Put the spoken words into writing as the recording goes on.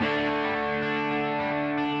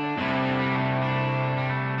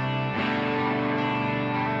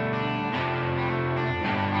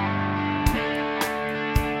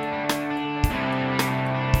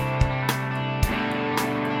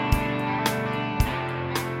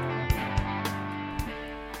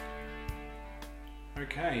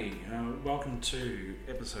Okay, welcome to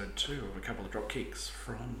episode 2 of A Couple of Drop Kicks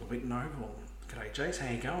from the Witten Oval. G'day Jace,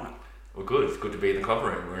 how you going? Well, good. It's good to be in the club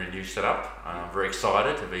room. We're in a new setup. I'm very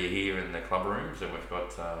excited to be here in the club rooms, and we've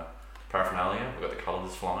got paraphernalia. We've got the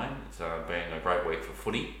colours flying. It's been a great week for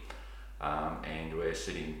footy, and we're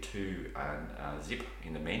sitting 2 and zip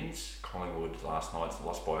in the men's. Collingwood last night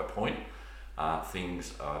lost by a point.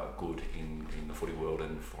 Things are good in the footy world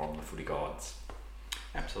and from the footy guides.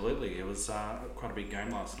 Absolutely, it was quite a big game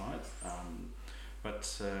last night,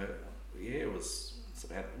 it's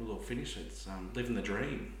about a little finish. It's living the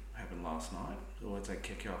dream happened last night. Always that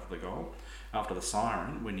kick you after the goal, after the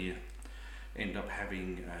siren, when you end up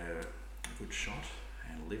having a good shot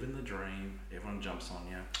and living the dream. Everyone jumps on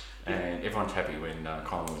you. And everyone's happy when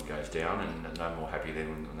Collingwood goes down, and no more happy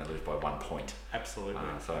than when they lose by 1 point. Absolutely.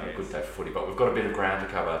 Yes. Good day for footy. But we've got a bit of ground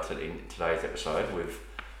to cover in today's episode.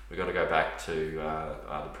 We've got to go back to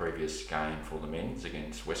the previous game for the men's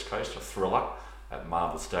against West Coast, a thriller at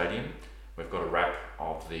Marvel Stadium. We've got a wrap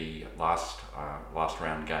of the last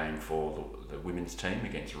round game for the women's team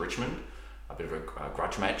against Richmond, a bit of a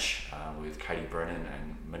grudge match with Katie Brennan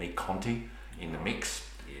and Monique Conti in the mix.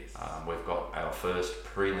 Yes. We've got our first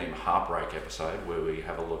prelim heartbreak episode where we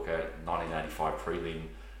have a look at 1985 prelim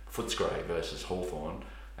Footscray versus Hawthorn.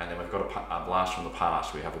 And then we've got a blast from the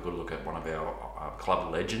past. We have a good look at one of our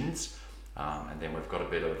club legends, and then we've got a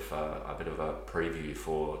bit of a preview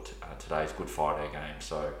for today's Good Friday game.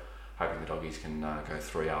 So, hoping the doggies can go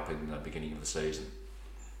 3 up in the beginning of the season.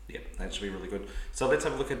 Yep, that should be really good. So let's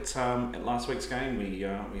have a look at last week's game. We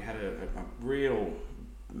had a real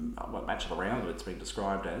match of the round that it's been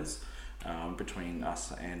described as between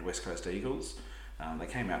us and West Coast Eagles. They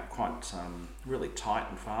came out quite really tight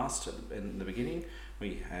and fast in the beginning.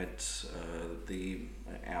 We had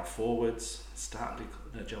our forwards starting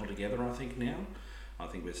to gel together. I think now,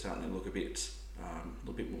 we're starting to look a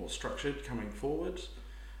little bit more structured coming forward,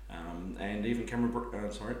 and even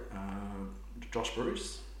Josh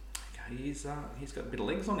Bruce. He's got a bit of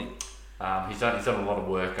legs on him. He's done a lot of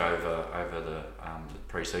work over the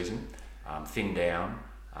pre-season. Thinned down.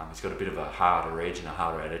 He's got a bit of a harder edge and a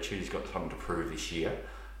harder attitude. He's got something to prove this year,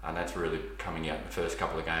 and that's really coming out in the first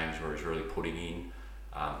couple of games where he's really putting in,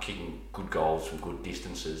 kicking good goals from good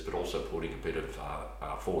distances, but also putting a bit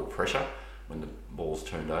of forward pressure when the ball's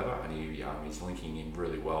turned over, and he's linking in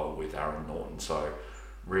really well with Aaron Norton. So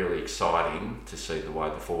really exciting to see the way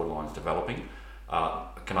the forward line's developing.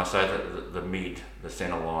 Can I say that the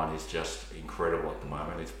centre line is just incredible at the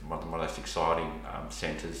moment. It's one of the most exciting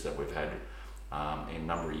centres that we've had in a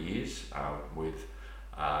number of years, with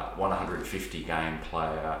 150 game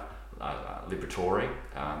player Liberatore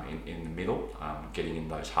in the middle, getting in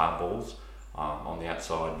those hard balls. On the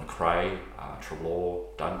outside, McRae, Treloar,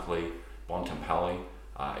 Dunkley, Bontempelli.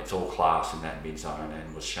 It's all class in that mid zone,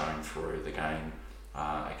 and was shown through the game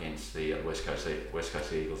against the West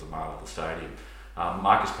Coast Eagles at Marvel Stadium.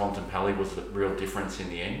 Marcus Bontempelli was the real difference in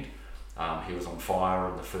the end. He was on fire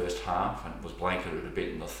in the first half and was blanketed a bit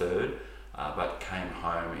in the third, but came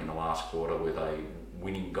home in the last quarter with a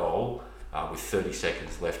winning goal with 30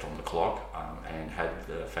 seconds left on the clock, and had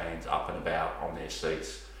the fans up and about on their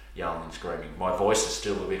seats, yelling and screaming. My voice is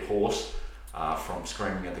still a bit hoarse from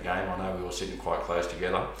screaming at the game. I know we were sitting quite close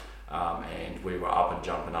together, and we were up and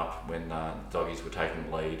jumping up when the doggies were taking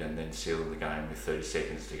the lead and then sealing the game with 30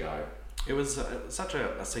 seconds to go. It was such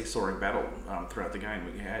a seesawing battle throughout the game.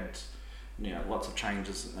 We had lots of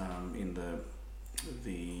changes in the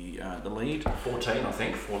lead. 14, I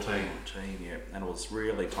think. 14, yeah, and it was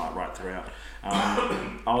really tight right throughout.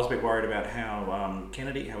 I was a bit worried about how we're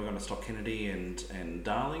going to stop Kennedy and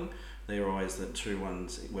Darling. They're always the two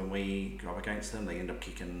ones, when we go up against them, they end up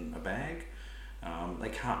kicking a bag. They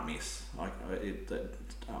can't miss.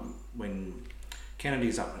 When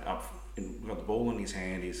Kennedy's up and got the ball in his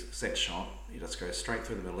hand, he's set shot, he just goes straight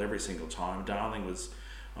through the middle every single time. Darling I was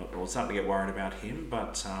starting to get worried about him,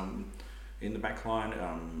 but in the back line,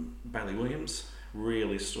 Bailey Williams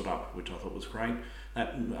really stood up, which I thought was great.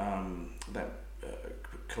 That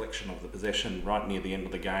collection of the possession right near the end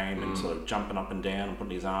of the game, and sort of jumping up and down and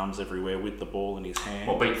putting his arms everywhere with the ball in his hand.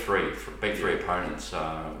 Well, beat three opponents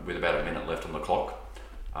with about a minute left on the clock.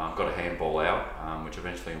 Got a handball out, which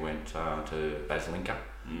eventually went to Baslinka,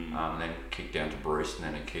 and then kicked down to Bruce, and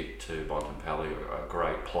then a kick to Bontempelli. A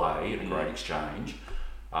great play and a great exchange.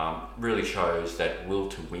 Really shows that will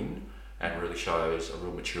to win, and really shows a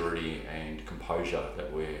real maturity and composure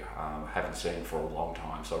that we haven't seen for a long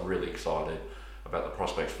time. So I'm really excited about the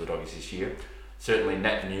prospects for the doggies this year. Certainly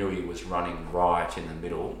Nat Newey was running right in the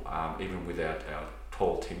middle, even with our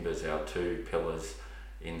tall timbers, our 2 pillars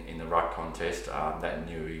in the ruck contest. That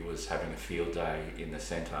knew he was having a field day in the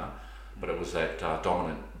centre, but it was that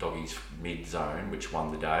dominant doggies mid-zone which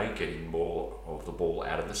won the day, getting more of the ball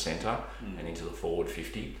out of the centre and into the forward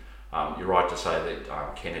 50. You're right to say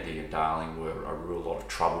that Kennedy and Darling were a real lot of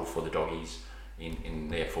trouble for the doggies in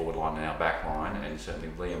their forward line and our back line, and certainly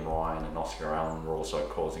Liam Ryan and Oscar Allen were also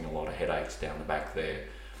causing a lot of headaches down the back there.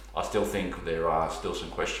 I still think there are still some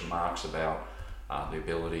question marks about the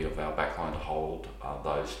ability of our backline to hold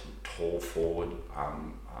those tall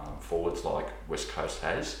forwards like West Coast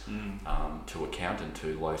has to account and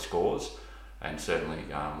to low scores. And certainly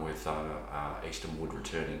with Easton Wood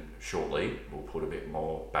returning shortly, we'll put a bit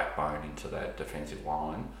more backbone into that defensive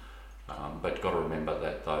line. But got to remember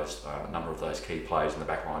that those number of those key players in the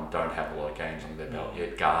back line don't have a lot of games under their belt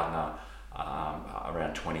yet. Gardner,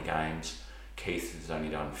 around 20 games. Keith has only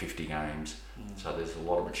done 50 games. So there's a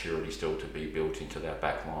lot of maturity still to be built into that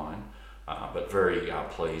back line. But very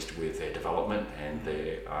pleased with their development and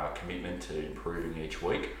their commitment to improving each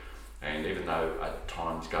week. And even though at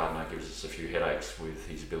times Gardner gives us a few headaches with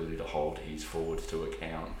his ability to hold his forwards to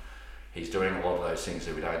account, he's doing a lot of those things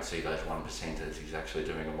that we don't see, those 1%ers. He's actually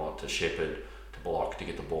doing a lot to shepherd, to block, to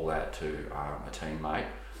get the ball out to a teammate.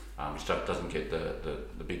 Which doesn't get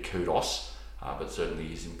the big kudos, but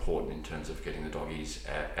certainly is important in terms of getting the doggies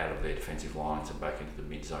out of their defensive lines and back into the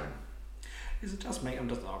mid-zone. Is it just me? I'm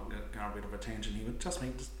going a bit of a tangent here, but just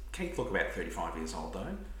me. Does Keith look about 35 years old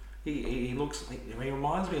though? He looks. He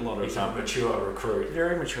reminds me a lot of. He's a mature recruit.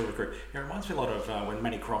 Very mature recruit. He reminds me a lot of when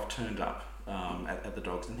Matty Croft turned up at the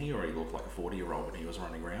Dogs, and he already looked like a 40-year-old when he was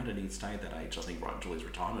running around, and he stayed that age, I think, right until his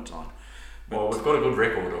retirement time. Well, we've got a good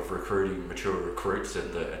record of recruiting mature recruits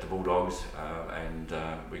at the Bulldogs, and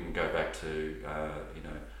we can go back to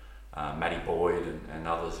Matty Boyd and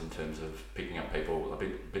others in terms of picking up people a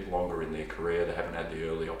bit longer in their career. They haven't had the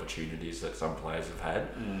early opportunities that some players have had,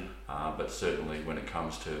 but certainly when it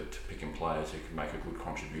comes to picking players who can make a good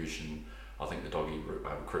contribution, I think the doggy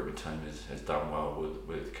recruitment team has done well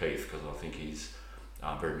with Keith, because I think he's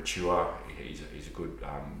very mature. He's a good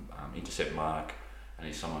intercept mark, and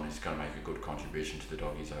he's someone who's going to make a good contribution to the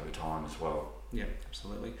doggies over time as well. Yeah,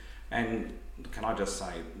 absolutely. And can I just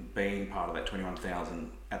say, being part of that 21,000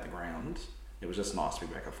 at the ground, it was just nice to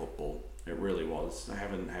be back at football. It really was.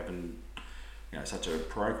 Having such a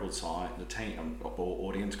parochial side, the team,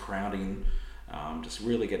 audience crowding, just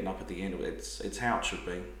really getting up at the end of it. It's how it should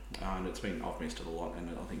be, and I've missed it a lot, and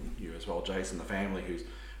I think you as well, Jason, the family,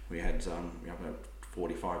 we had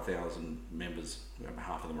 45,000 members.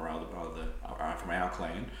 Half of them are from our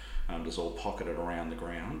clan. Just all pocketed around the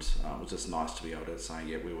ground. It was just nice to be able to say,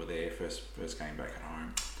 yeah, we were there first game back at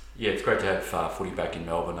home. Yeah, it's great to have footy back in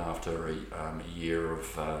Melbourne after a year of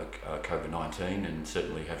COVID-19, and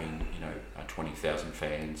certainly having 20,000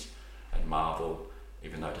 fans at Marvel,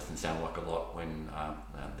 even though it doesn't sound like a lot when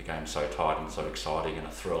the game's so tight and so exciting and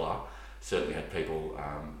a thriller. Certainly had people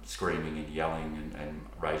screaming and yelling and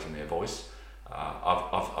raising their voice.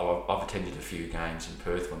 I've attended a few games in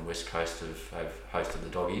Perth when West Coast have hosted the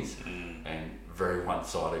Doggies, and very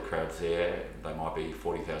one-sided crowds there. They might be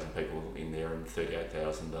 40,000 people in there and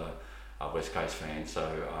 38,000 West Coast fans. So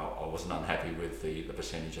I wasn't unhappy with the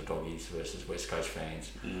percentage of Doggies versus West Coast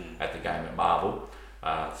fans at the game at Marvel.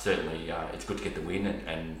 Certainly, it's good to get the win,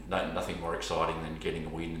 and nothing more exciting than getting a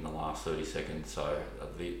win in the last 30 seconds. So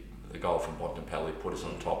the goal from Bontempelli put us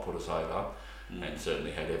on top, put us over. And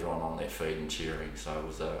certainly had everyone on their feet and cheering. So it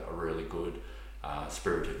was a really good,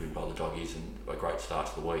 spirited win by the Doggies and a great start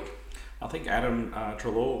to the week. I think Adam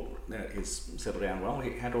Treloar has settled down well.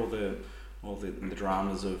 He had all the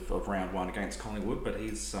dramas of round one against Collingwood, but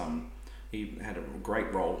he had a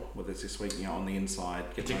great role with us this week. On the inside,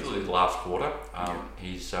 particularly the last quarter.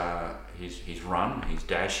 His run, his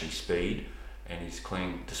dash, his speed, and his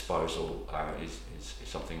clean disposal is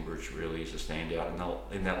something which really is a standout.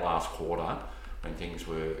 In that last quarter, when things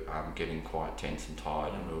were getting quite tense and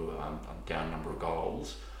tight, and we were down a number of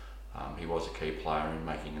goals, he was a key player in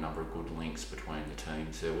making a number of good links between the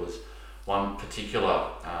teams. There was one particular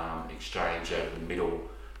exchange out of the middle,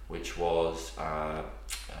 which was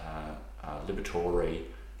Liberatory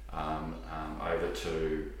over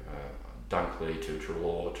to Dunkley, to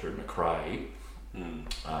Treloar, to McRae.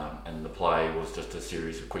 And the play was just a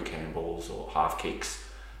series of quick handballs or half kicks,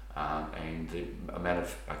 and the amount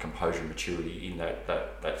of composure and maturity in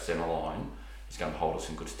that centre line is going to hold us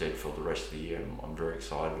in good stead for the rest of the year. And I'm very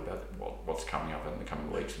excited about what's coming up in the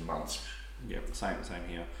coming weeks and months. Yeah, same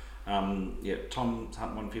here. Tom's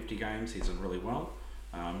 150 games. He's done really well.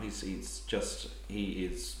 He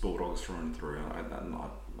is Bulldogs through and through. I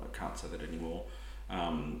can't say that anymore.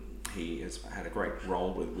 He has had a great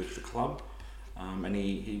role with the club. and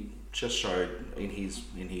he just showed in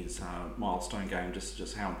his milestone game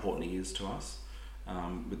just how important he is to us,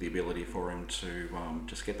 with the ability for him to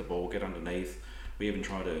just get the ball, get underneath. We even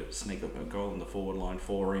tried to sneak up a goal in the forward line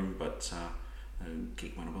for him, but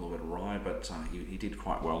kick went a little bit awry. But he did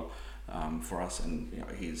quite well for us, and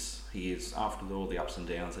he is after all the ups and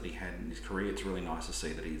downs that he had in his career. It's really nice to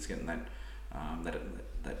see that he's getting that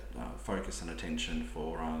focus and attention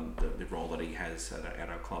for the role that he has at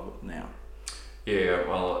our club now. Yeah,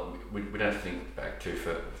 well, we don't have to think back too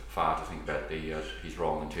far to think about his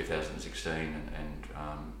role in 2016 and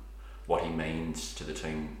what he means to the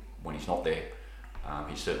team when he's not there.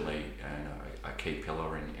 He's certainly a key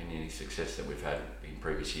pillar in any success that we've had in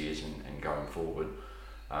previous years and going forward.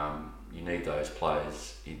 You need those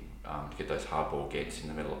players to get those hard ball gets in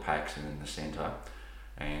the middle of packs and in the centre.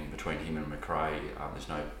 And between him and McRae, there's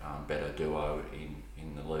no better duo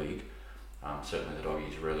in the league. Certainly the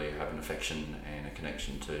Doggies really have an affection and a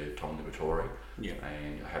connection to Tom Liberatore. Yeah.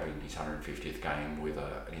 And having his 150th game with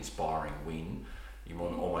an inspiring win, you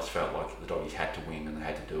almost felt like the Doggies had to win and they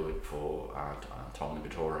had to do it for Tom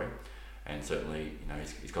Liberatore. And certainly,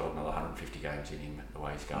 he's got another 150 games in him the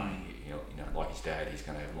way he's going. Like his dad, he's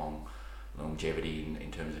going to have longevity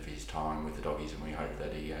in terms of his time with the Doggies, and we hope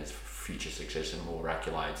that he has future success and more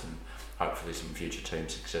accolades, and hopefully some future team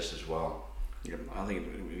success as well. Yeah, I think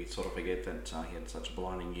we sort of forget that he had such a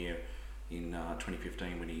blinding year in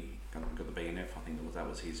 2015 when he got the BNF. I think that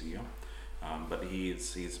was his year. But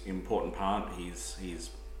he's an important part. He's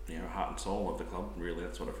heart and soul of the club. Really,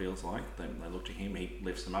 that's what it feels like. They look to him. He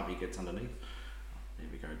lifts them up. He gets underneath. There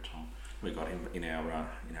we go, Tom. We got him in our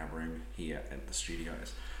room here at the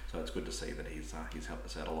studios. So it's good to see that he's helped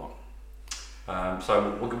us out a lot.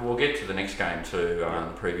 So we'll get to the next game too,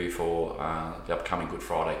 the preview for the upcoming Good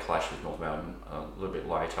Friday clash with North Melbourne a little bit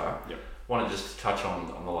later. Yep. Wanted just to touch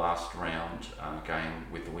on the last round game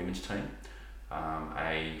with the women's team.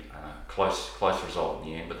 A close result in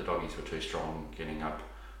the end, but the Doggies were too strong, getting up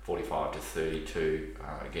 45-32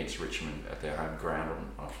 against Richmond at their home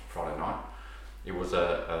ground on Friday night. It was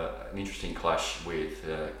an interesting clash with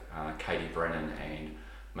Katie Brennan and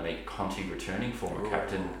Monique Conti returning, former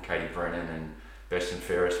captain Katie Brennan and best and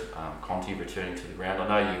fairest Conti returning to the ground. I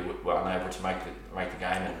know you were unable to make the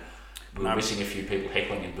game, and we were missing a few people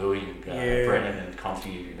heckling and booing Brennan and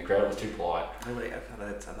Conti in the crowd. It was too polite. Really,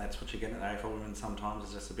 that's what you get at AFL women sometimes.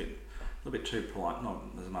 It's just a little bit too polite, not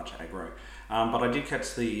as much aggro. But I did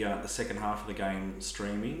catch the second half of the game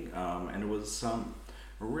streaming, and it was a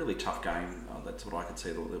really tough game. That's what I could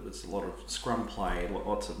see. There was a lot of scrum play,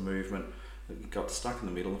 lots of movement. It got stuck in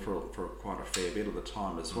the middle for quite a fair bit of the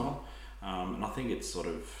time as well. And I think it's sort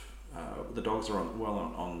of the Dogs are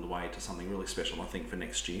on the way to something really special. I think for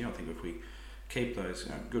next year, I think if we keep those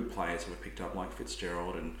good players that we've picked up like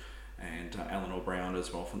Fitzgerald and Eleanor Brown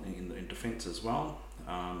as well in defence as well,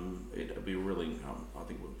 it'll be really I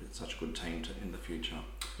think we'll be such a good team in the future.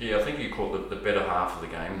 Yeah, I think you caught the better half of the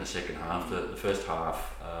game in the second half. The first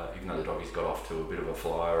half, even though the Doggies got off to a bit of a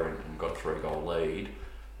flyer and got a 3-goal lead,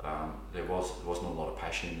 there wasn't a lot of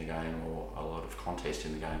passion in the game or a lot of contest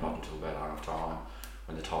in the game up until about half time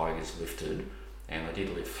when the Tigers lifted, and they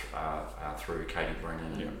did lift through Katie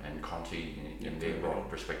Brennan and Conti in their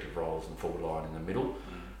respective roles in the forward line in the middle.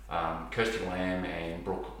 Kirsty Lamb and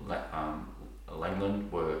Brooke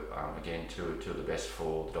Langland were again two of the best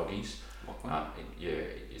for the Doggies. And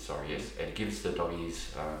it gives the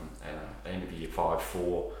Doggies an end of year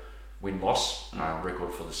 5-4 win-loss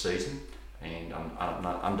record for the season, and an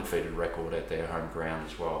undefeated record at their home ground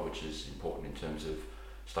as well, which is important in terms of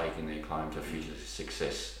staking their claim to future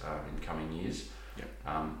success in coming years.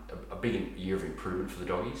 A big year of improvement for the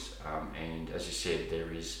Doggies, and as you said,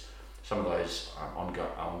 there is some of those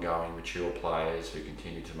ongoing mature players who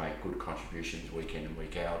continue to make good contributions week in and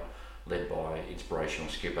week out, led by inspirational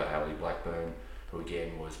skipper Ali Blackburn, who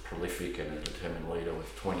again was prolific and a determined leader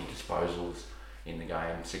with 20 disposals in the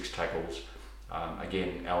game, 6 tackles.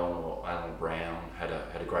 Again, Eleanor Brown had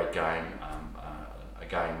a great game,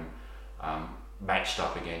 matched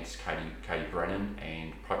up against Katie Brennan,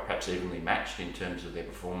 and perhaps evenly matched in terms of their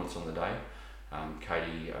performance on the day.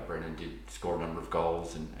 Katie Brennan did score a number of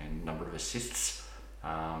goals and a number of assists,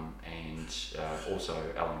 and also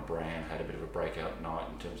Eleanor Brown had a bit of a breakout night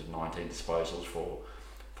in terms of 19 disposals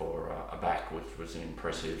for a back, which was an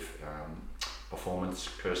impressive performance.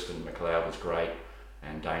 Kirsten McLeod was great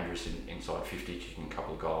and dangerous inside 50, kicking a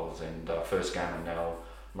couple of goals. And first game of Nell,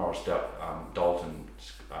 Morris Dalton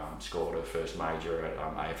scored her first major at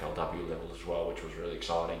AFLW level as well, which was really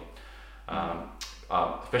exciting.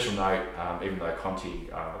 Special note, even though Conti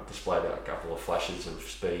displayed a couple of flashes of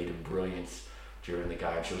speed and brilliance during the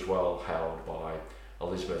game. She was well held by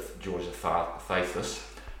Elizabeth Georgia Thathus.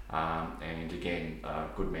 And again,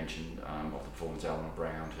 good mention of the performance of Eleanor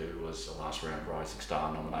Brown, who was a last round Rising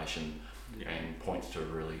Star nomination, and points to a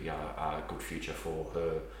really good future for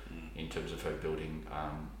her in terms of her building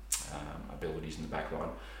abilities in the back line.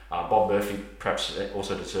 Bob Murphy perhaps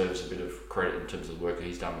also deserves a bit of credit in terms of the work that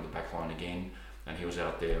he's done with the back line again, and he was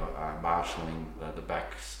out there marshalling the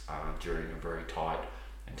backs during a very tight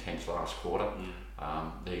and tense last quarter.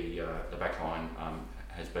 The back line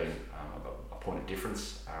has been a point of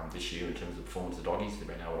difference this year in terms of the performance of the Doggies. They've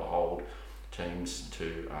been able to hold teams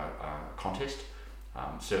to contest.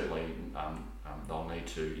 Certainly they'll need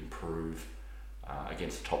to improve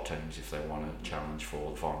against the top teams if they want to challenge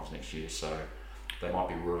for the finals next year. So they might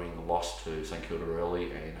be ruining the loss to St Kilda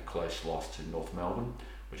early and a close loss to North Melbourne,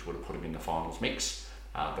 which would have put them in the finals mix.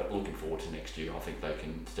 But looking forward to next year, I think they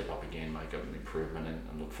can step up again, make an improvement,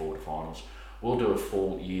 and look forward to finals. We'll do a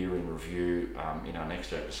full year in review in our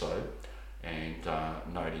next episode, and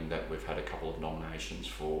noting that we've had a couple of nominations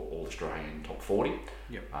for All Australian Top 40.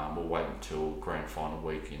 We'll wait until grand final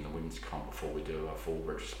week in the women's comp before we do a full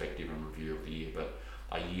retrospective and review of the year, but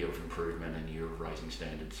a year of improvement and a year of raising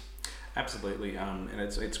standards. Absolutely, and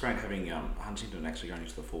it's great having Huntington actually going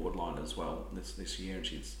into the forward line as well this year,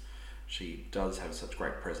 and she does have such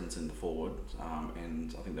great presence in the forward,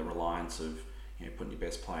 and I think the reliance of putting your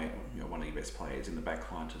best player, one of your best players in the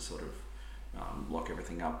back line to sort of lock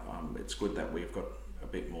everything up. It's good that we've got a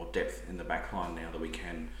bit more depth in the back line now that we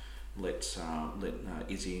can let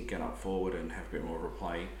Izzy get up forward and have a bit more of a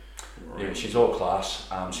play. Yeah, she's all class.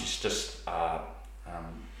 She's just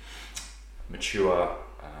mature,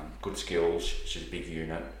 good skills. She's a big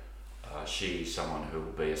unit. She's someone who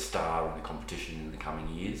will be a star in the competition in the coming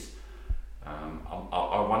years.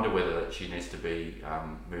 I wonder whether she needs to be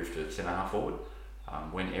moved to centre half forward.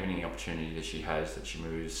 When any opportunity that she has, that she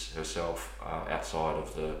moves herself outside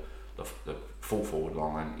of the full forward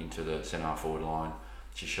line into the centre half forward line,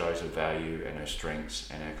 she shows her value and her strengths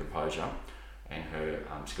and her composure and her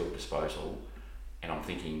skilled disposal. And I'm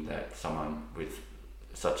thinking that someone with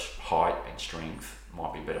such height and strength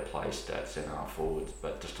might be better placed at centre half forwards.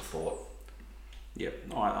 But just a thought. Yeah,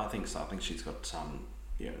 no, I think so. I think she's got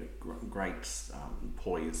great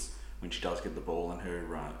poise when she does get the ball, and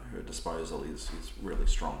her disposal is really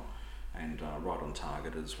strong and right on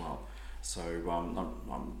target as well. So I'm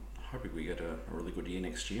hoping we get a really good year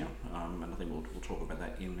next year, and I think we'll talk about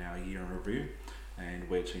that in our year in review and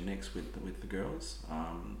where to next with the girls.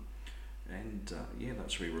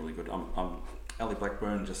 That should be really good. Ellie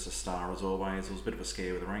Blackburn, just a star as always. It was a bit of a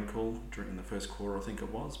scare with her ankle during the first quarter, I think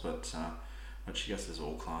it was, but she just is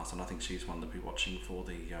all class, and I think she's one to be watching for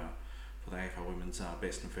the AFL Women's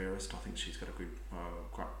Best and Fairest. I think she's got a good,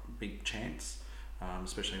 quite big chance,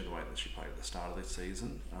 especially with the way that she played at the start of this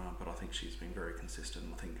season. But I think she's been very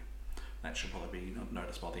consistent. I think that should probably be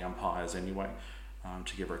noticed by the umpires anyway,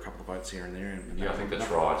 to give her a couple of votes here and there. I think that's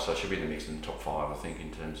right. So she'll be in the mix in the top 5, I think,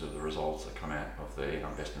 in terms of the results that come out of the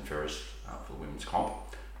Best and Fairest for the women's comp.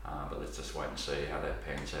 But let's just wait and see how that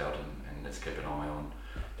pans out, and let's keep an eye on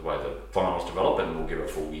the way the finals develop, and we'll give a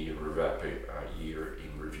full year in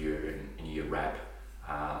review and year wrap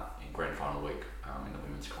in grand final week in the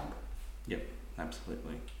women's comp. Yep,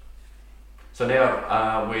 absolutely. So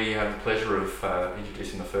now we have the pleasure of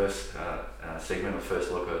introducing the first segment, the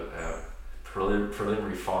first look at our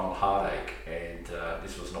preliminary final heartache, and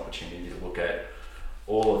this was an opportunity to look at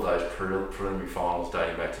all of those preliminary finals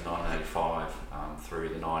dating back to 1985 through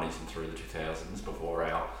the 90s and through the 2000s before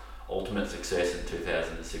our ultimate success in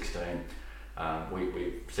 2016.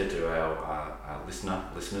 We said to our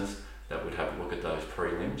listeners that we'd have a look at those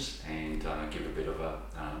prelims and give a bit of a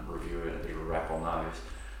review and a bit of a wrap on those.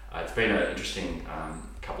 It's been an interesting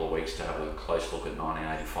couple of weeks to have a close look at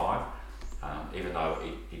 1985. Even though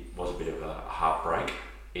it was a bit of a heartbreak,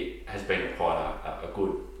 it has been quite a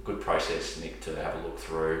good process, Nick, to have a look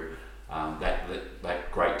through that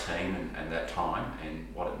great team and that time and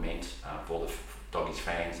what it meant for the Doggies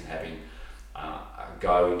fans, and having a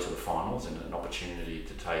go into the finals and an opportunity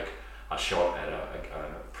to take a shot at a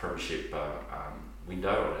premiership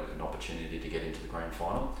window, or an opportunity to get into the grand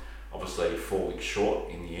final. Obviously falling short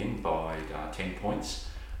in the end by 10 points,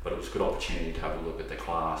 but it was a good opportunity to have a look at the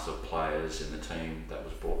class of players and the team that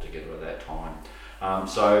was brought together at that time.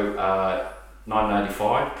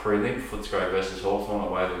 1985 prelim, Footscray versus Hawthorn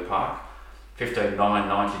at Waverley Park,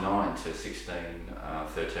 15-9-99 to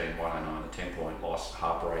 16-13, 109, a 10-point loss,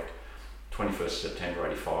 heartbreak. 21st September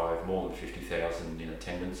 85, more than 50,000 in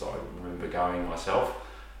attendance. I remember going myself.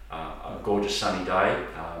 a gorgeous sunny day,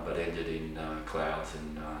 but ended in clouds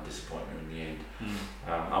and disappointment in the end.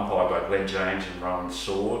 Umpired by Glenn James and Rowan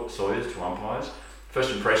Sawyers, two umpires.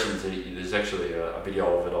 First impressions, there's actually a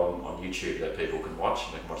video of it on YouTube that people can watch,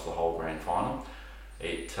 and they can watch the whole grand final.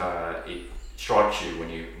 It strikes you when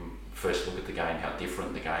you first look at the game how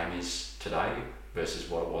different the game is today versus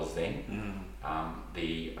what it was then.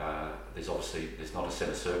 There's not a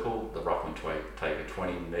centre circle. The ruckman take a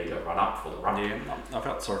 20-metre run up for the ruck. Yeah, I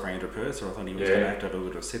felt sorry for Andrew Purser. I thought he was going to have to do a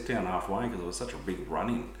bit of a sit down halfway because it was such a big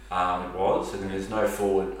run-in. It was, and there's no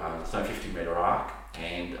forward, there's no 50-metre arc,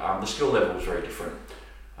 and the skill level was very different.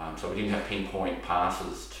 So we didn't have pinpoint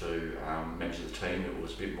passes to members of the team. It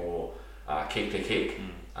was a bit more kick to kick,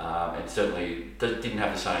 and certainly didn't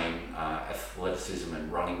have the same athleticism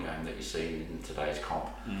and running game that you see in today's comp.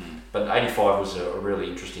 But 85 was a really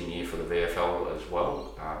interesting year for the VFL as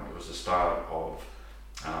well. It was the start of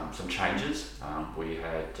some changes. We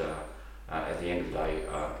had, at the end of the day,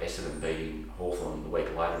 Essendon beating Hawthorn the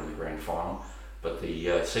week later in the grand final, but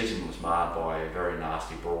the season was marred by a very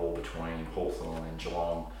nasty brawl between Hawthorn and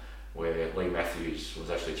Geelong, where Leigh Matthews was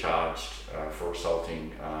actually charged for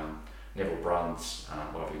assaulting Neville Bruns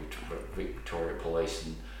by Victoria Police.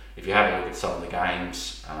 And if you have a look at some of the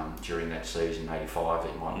games during that season, 85,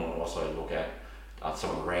 that you might want to also look at some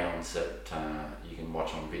of the rounds that you can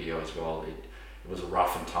watch on video as well. It was a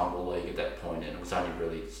rough and tumble league at that point, and it was only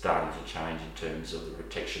really starting to change in terms of the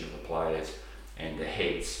protection of the players and the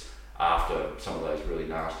heads after some of those really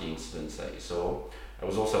nasty incidents that you saw. It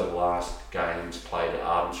was also the last games played at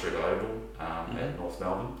Arden Street Oval at North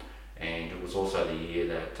Melbourne, and it was also the year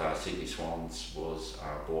that Sydney Swans was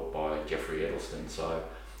bought by Jeffrey Edelston. So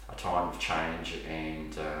a time of change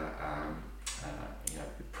and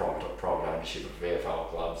private ownership of VFL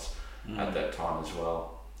clubs at that time as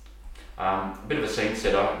well. A bit of a scene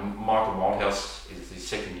setter. Michael Malthouse is his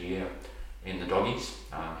second year in the Doggies.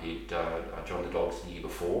 He'd joined the Dogs the year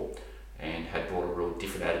before and had brought a real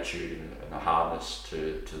different attitude and a hardness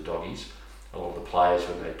to the Doggies. A lot of the players,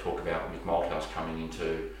 when they talk about Mick Malthouse coming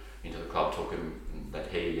into the club, talking that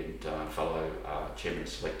he and fellow chairman of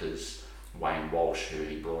selectors Wayne Walsh, who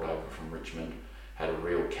he brought over from Richmond, had a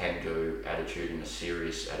real can-do attitude and a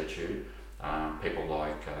serious attitude. People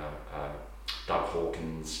like Doug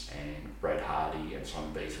Hawkins and Brad Hardy and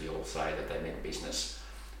Simon Beasley all say that they meant business,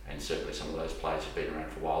 and certainly some of those players have been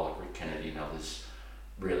around for a while, like Rick Kennedy and others,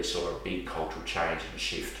 really saw a big cultural change and a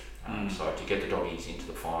shift. So to get the Doggies into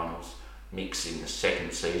the finals, mix in the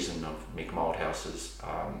second season of Mick Malthouse's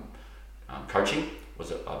coaching,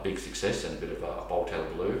 was a big success and a bit of a bolt out of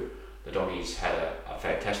the blue. The Doggies had a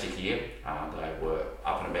fantastic year. They were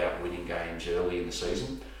up and about winning games early in the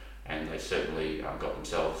season, and they certainly got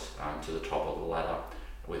themselves to the top of the ladder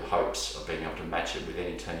with hopes of being able to match it with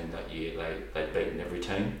any team that year. They'd beaten every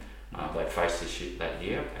team they'd faced that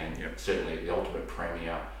year, and certainly the ultimate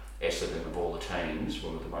premier Essendon of all the teams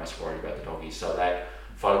were the most worried about the Doggies. So that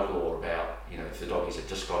folklore about, if the Doggies had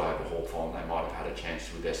just got over Hawthorn, they might have had a chance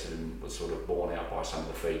with Essendon was sort of borne out by some of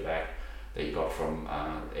the feedback that you got from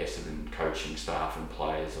Essendon coaching staff and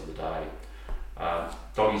players of the day.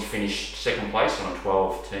 Doggies finished second place on a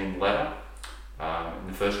 12-team ladder. In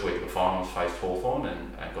the first week of the finals, faced Hawthorn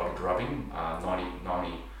and got a drubbing, 90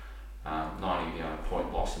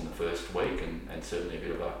 point loss in the first week, and certainly a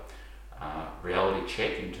bit of a reality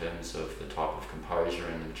check in terms of the type of composure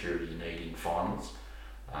and the maturity you need in finals.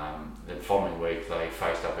 The following week they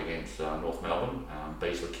faced up against North Melbourne,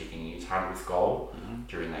 Beasley kicking his 100th goal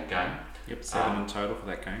during that game. Yep, 7 in total for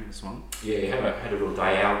that game, this one. Yeah, he had a real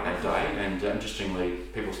day out that day, and interestingly,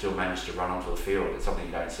 people still managed to run onto the field. It's something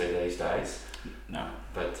you don't see these days. No.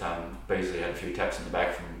 But Beasley had a few taps in the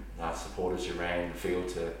back from supporters who ran the field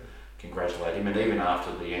to congratulate him, and even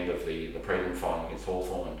after the end of the prelim final against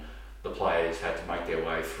Hawthorn, the players had to make their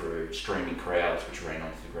way through streaming crowds which ran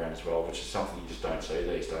onto the ground as well, which is something you just don't see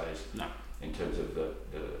these days. No. In terms of the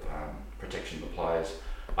protection of the players.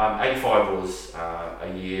 85 was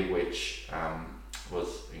a year which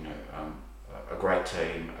was a great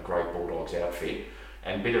team, a great Bulldogs outfit,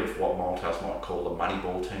 and a bit of what Malthouse might call the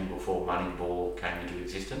Moneyball team before Moneyball came into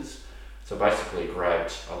existence. So basically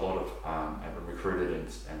grabbed a lot of, and recruited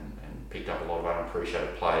and picked up a lot of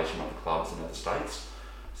unappreciated players from other clubs in other states.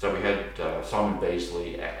 So we had Simon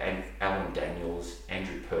Beasley, Alan Daniels,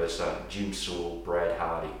 Andrew Purser, Jim Sewell, Brad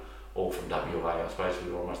Hardy, all from WA. I suppose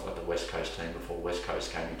we were almost like the West Coast team before West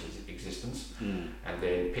Coast came into existence. And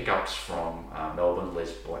then pickups from Melbourne,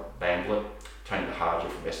 Les Bandlett, Tony DeHarger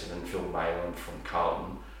from Essendon, Phil Mayland from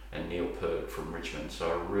Carlton, and Neil Perk from Richmond.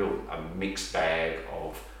 So a mixed bag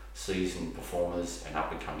of seasoned performers and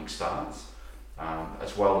up-and-coming stars.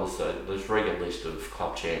 as well as this regular list of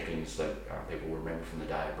club champions that people will remember from the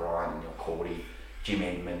day: Brian and Neil Cordy, Jim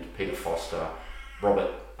Edmund, Peter Foster,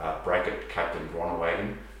 Robert Brackett, Captain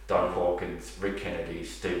Gronewagon, Doug Hawkins, Rick Kennedy,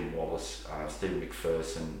 Stephen Wallace, Stephen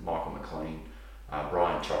McPherson, Michael McLean,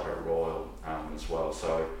 Brian Choco Royal as well.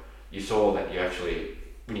 So you saw that you actually,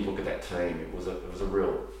 when you look at that team, it was a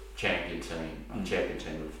real champion team, a champion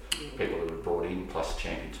team of people who were brought in, plus a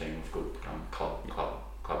champion team of good club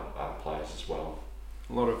players as well.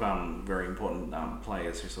 A lot of very important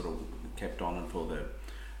players who sort of kept on for the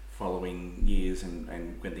following years and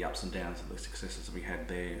went the ups and downs of the successes that we had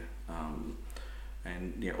there.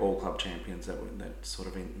 And yeah, all club champions that sort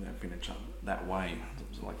of finished that way,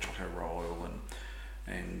 like Choco Royal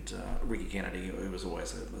and Ricky Kennedy, who was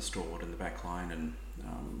always a stalwart in the back line and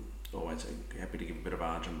always happy to give a bit of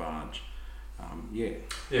arge and barge.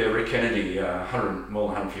 Rick Kennedy, more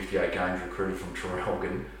than 158 games recruited from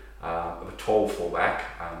Traralgon, a tall fullback,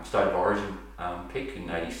 State of Origin pick in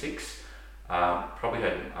 '86. Probably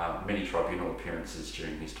had many tribunal appearances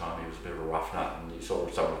during his time. He was a bit of a rough nut, and you saw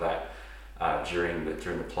some of that during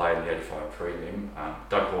the play in the '85 prelim.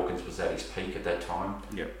 Doug Hawkins was at his peak at that time.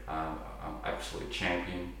 Yep. Absolute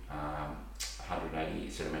champion, 180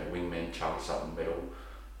 centimetre wingman, Charlie Sutton medal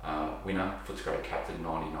winner, Footscray captain in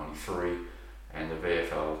 1993, and the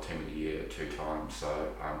VFL Team of the Year 2 times. So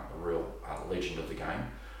a real legend of the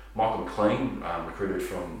game. Michael McLean, recruited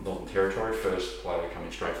from Northern Territory, first player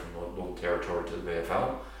coming straight from Northern Territory to the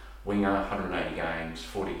VFL. Winger, 180 games,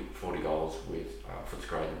 40 goals with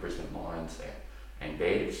Footscray and Brisbane Lions and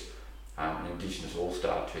Bears. An Indigenous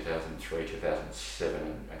All-Star 2003, 2007,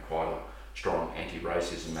 and quite a strong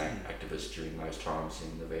anti-racism activist during those times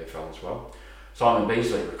in the VFL as well. Simon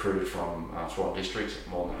Beasley, recruited from Swan Districts,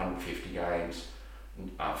 more than 150 games,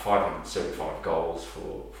 575 goals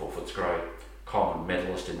for Footscray. Coleman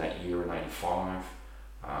medalist in that year in '85,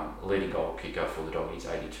 leading goal kicker for the Doggies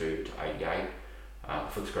 82 to 88.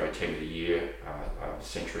 Footscray Team of the Year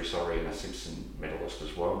century, and a Simpson medalist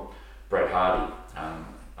as well. Brad Hardy,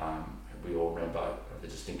 we all remember the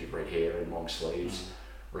distinctive red hair and long sleeves,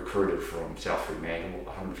 recruited from South Fremantle,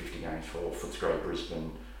 150 games for Footscray,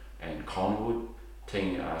 Brisbane and Collingwood.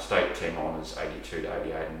 State team honours 82 to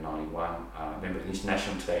 88 and 91. Member of the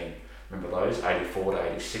international team, remember those, 84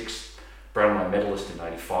 to 86. Brownlow medalist in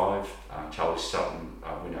 '85, Charlie Sutton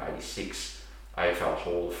winner '86, AFL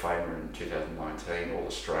Hall of Famer in 2019, All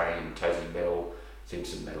Australian, Tassie medal,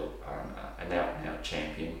 Simpson medal, and now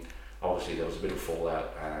champion. Obviously, there was a bit of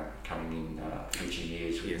fallout coming in future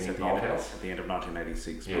years with Nick Malthouse. At the end of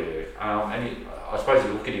 1986. Yeah, and I suppose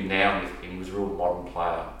you look at him now, and he was a real modern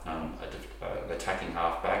player, an attacking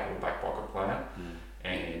halfback or back pocket player.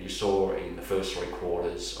 And you saw in the first 3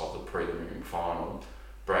 quarters of the preliminary final,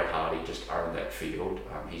 Brad Hardy just owned that field.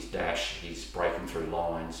 His dash, his breaking through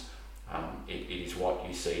lines, it is what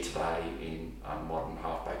you see today in modern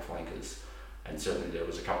halfback flankers. And certainly there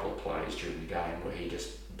was a couple of plays during the game where he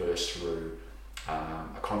just burst through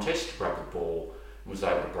a contest, grabbed the ball, and was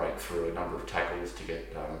able to break through a number of tackles to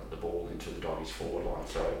get the ball into the Doggies forward line.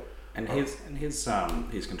 So,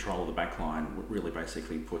 his control of the back line really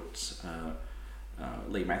basically puts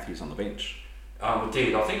Leigh Matthews on the bench. It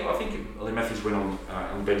did. I think Leigh Matthews went on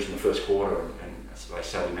the bench in the first quarter and they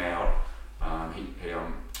sat him out.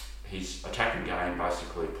 His attacking game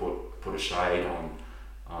basically put a shade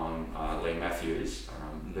on Leigh Matthews.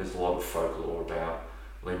 There's a lot of folklore about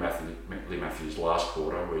Leigh Matthews' last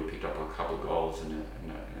quarter where he picked up a couple of goals and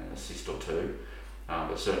an assist or two.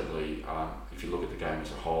 But certainly, if you look at the game as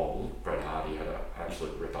a whole, Brad Hardy had an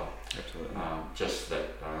absolute ripper. Absolutely. Just that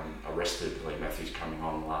arrested Leigh Matthews coming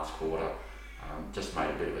on last quarter. Just made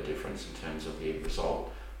a bit of a difference in terms of the end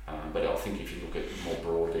result. But I think if you look at more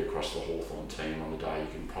broadly across the Hawthorn team on the day, you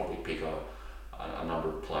can probably pick a number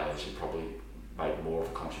of players who probably made more of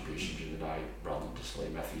a contribution during the day rather than just Leigh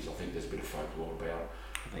Matthews. I think there's a bit of folklore about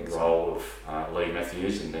the role of Leigh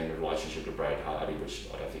Matthews and then the relationship to Brad Hardy, which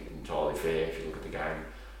I don't think is entirely fair if you look at the game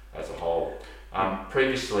as a whole.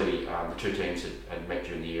 Previously, the two teams had met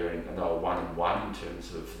during the year and they were 1-1 in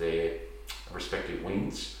terms of their respective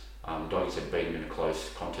wins. The Doggies had beaten in a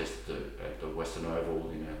close contest at the Western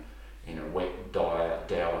Oval in a wet,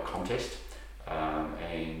 dour contest,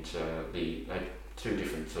 and they had 2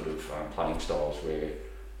 different sort of playing styles where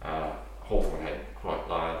Hawthorn had quite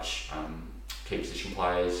large key position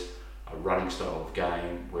players, a running style of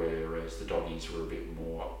game, whereas the Doggies were a bit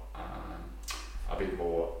more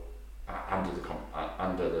under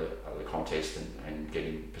the contest and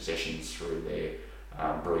getting possessions through their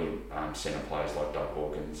brilliant centre players like Doug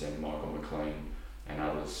Hawkins and Michael McLean and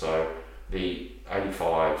others. So The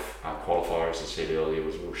 85 qualifier, as I said earlier,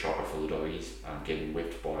 was a real shocker for the Doggies, getting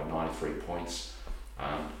whipped by 93 points.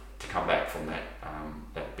 To come back from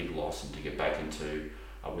that big loss and to get back into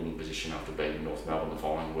a winning position after beating North Melbourne the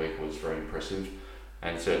following week was very impressive.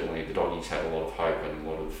 And certainly the Doggies had a lot of hope and a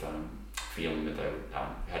lot of feeling that they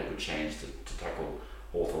had a good chance to tackle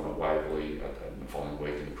Hawthorn at Waverley the following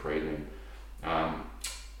week in the prelim.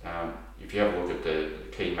 If you have a look at the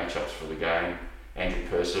key matchups for the game, Andrew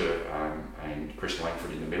Purser and Chris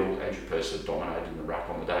Langford in the middle. Andrew Purser dominated in the ruck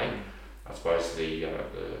on the day. I suppose the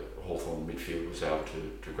Hawthorn midfield was able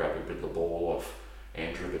to grab a bit of the ball off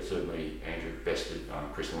Andrew, but certainly Andrew bested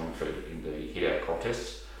Chris Langford in the hit-out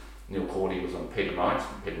contests. Neil Cordy was on Peter Knight.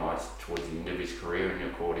 Peter Knight's towards the end of his career, and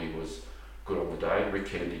Neil Cordy was good on the day. Rick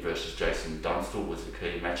Kennedy versus Jason Dunstall was the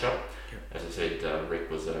key matchup. Yep. As I said, Rick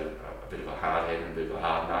was a bit of a hard head and a bit of a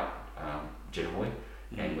hard nut generally,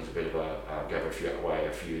 and was a bit of gave away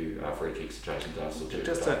a few free kicks to Jason Dunstall.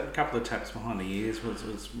 Just a couple of taps behind the ears was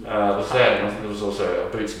that, and I think there was also a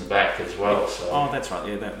boots in the back as well. So. Oh, that's right.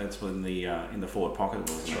 Yeah, that's when the in the forward pocket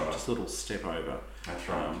was right. Just a little step over. That's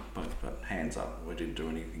right. But hands up, we didn't do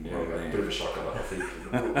anything wrong there. A bit of a shocker, I think.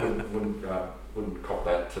 wouldn't cop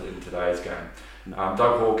that in today's game. No.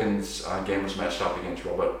 Doug Hawkins again was matched up against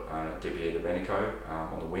Robert Domenico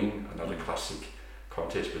on the wing. Another classic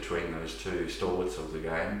contest between those two stalwarts of the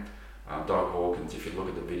game. Doug Hawkins, if you look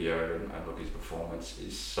at the video and look at his performance,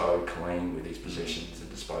 is so clean with his possessions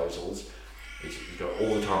and disposals. He's got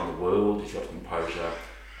all the time in the world, he's got composure,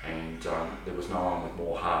 and there was no one with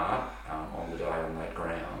more heart on the day on that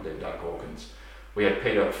ground than Doug Hawkins. We had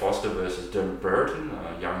Peter Foster versus Dermot Brereton,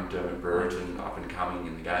 young Dermot Brereton up and coming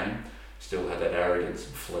in the game. Still had that arrogance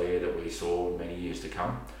and flair that we saw many years to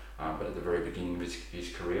come, but at the very beginning of his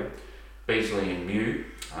career. Beasley and Mew.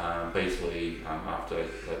 Beasley, after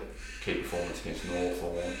that key performance against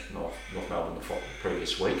North Melbourne the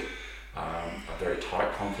previous week, a very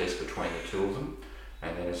tight contest between the two of them.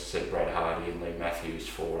 And then, as I said, Brad Hardy and Leigh Matthews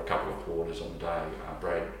for a couple of quarters on the day.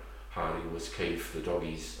 Brad Hardy was key for the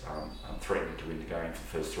Doggies, threatening to win the game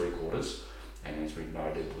for the first 3 quarters. And as we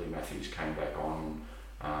noted, Leigh Matthews came back on,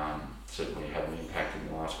 certainly had an impact in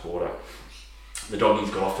the last quarter. The Doggies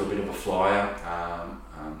got off to a bit of a flyer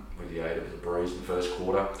with the aid of the Breeze in the first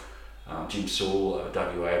quarter. Jim Sewell, a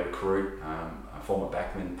WA recruit, a former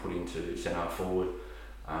backman, put into centre forward,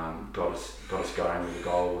 got us going with a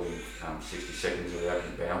goal within 60 seconds of the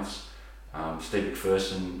opening bounce. Steve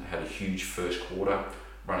McPherson had a huge first quarter,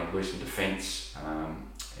 running loose in defence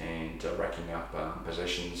and racking up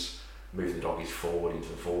possessions, moving the Doggies forward into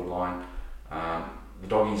the forward line. The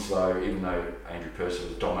Doggies, though, even though Andrew Purser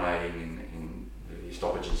was dominating in the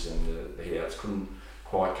stoppages and the hit-outs, couldn't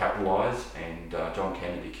quite capitalise, and John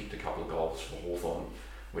Kennedy kicked a couple of goals for Hawthorn,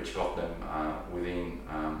 which got them within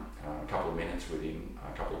a couple of minutes, within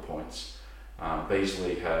a couple of points.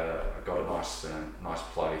 Beasley got a nice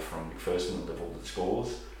play from McPherson and levelled the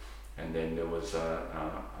scores, and then there was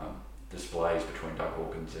displays between Doug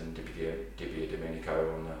Hawkins and Di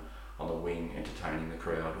Domenico on the wing, entertaining the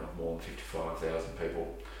crowd of more than 55,000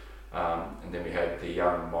 people. And then we had the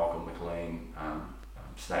young Michael McLean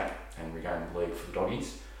snap and regain the lead for the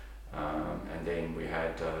Doggies. And then we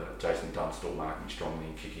had Jason Dunstall marking strongly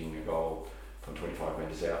and kicking a goal from 25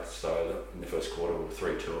 metres out. So in the first quarter we were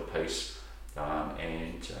 3-2 apiece,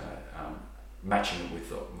 and matching it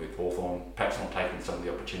with Hawthorn, perhaps not taking some of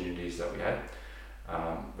the opportunities that we had.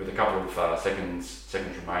 With a couple of seconds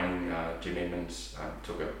remaining, Jim Edmonds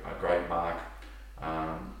took a great mark,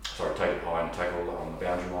 take it high and tackle on the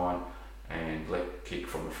boundary line, and let kick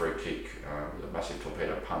from the free kick with a massive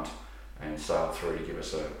torpedo punt and sailed through to give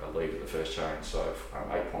us a lead at the first change. So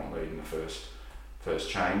 8-point lead in the first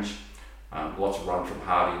change. Lots of run from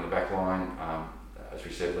Hardy in the back line. As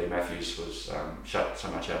we said, Leigh Matthews was shut so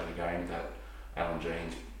much out of the game that Alan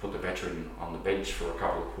Jeans put the veteran on the bench for a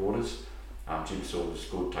couple of quarters. Jim Sewell was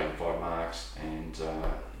good, taking 5 marks, and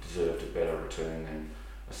deserved a better return than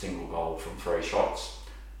a single goal from 3 shots.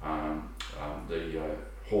 The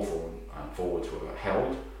Hawthorn forwards were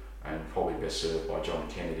held and probably best served by John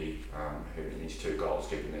Kennedy, who in his 2 goals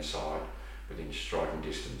keeping their side within striking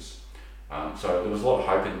distance. So there was a lot of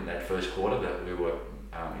hope in that first quarter that we were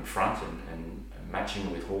in front and matching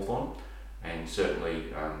with Hawthorn, and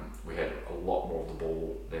certainly we had a lot more of the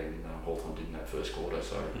ball than Hawthorn did in that first quarter.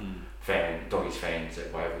 So Doggies fans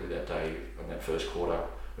at Waverley that day in that first quarter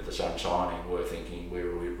with the sun shining were thinking we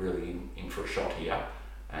were really in for a shot here,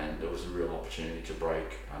 and there was a real opportunity to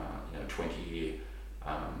break 20-year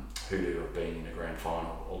hoodoo of being in a grand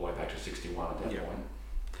final all the way back to 61 at that point.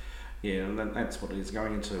 Yeah, and that's what it is.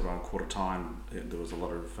 Going into quarter time, there was a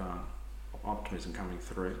lot of optimism coming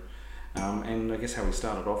through. And I guess how we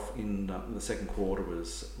started off in the second quarter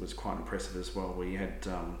was quite impressive as well. We had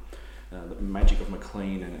the magic of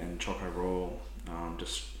McLean and Choco Royal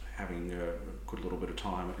just having a good little bit of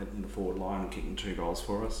time in the forward line and kicking 2 goals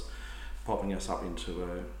for us, popping us up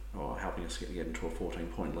into or helping us get into a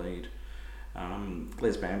 14-point lead.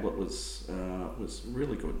 Les Bamblett was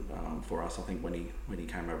really good for us. I think when he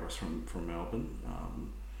came over us from Melbourne,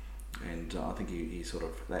 and I think he sort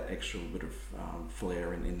of that extra bit of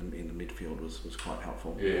flair in the midfield was quite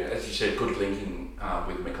helpful. Yeah, as you said, good linking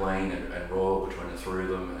with McLean and Royal between the 3 of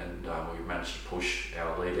them, and we managed to push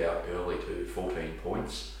our lead out early to 14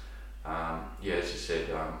 points. Yeah, as you said,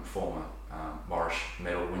 former Morris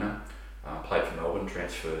medal winner, played for Melbourne,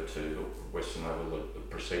 transferred to Western over the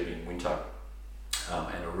preceding winter,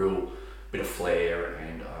 and a real bit of flair.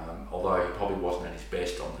 And although he probably wasn't at his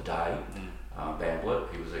best on the day,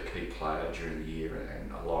 Bamblett, he was a key player during the year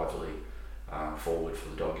and a lively forward for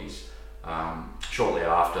the Doggies. Shortly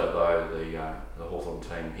after, though, the Hawthorn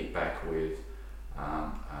team hit back with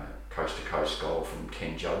a coast-to-coast goal from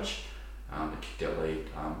Ken Judge that kicked our lead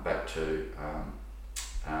back to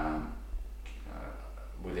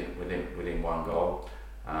within 1 goal,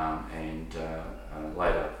 and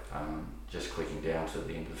later just clicking down to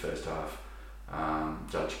the end of the first half.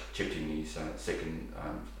 Judge chipped in his second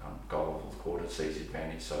goal of the quarter to seize the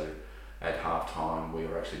advantage. So at half time we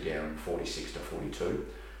were actually down 46-42,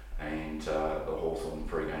 and the Hawthorn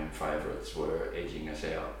pre-game favourites were edging us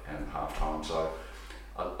out at half time. So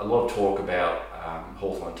a lot of talk about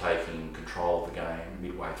Hawthorn taking control of the game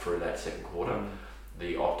midway through that second quarter.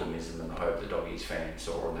 The optimism and the hope the Doggies fans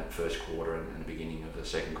saw in that first quarter and the beginning of the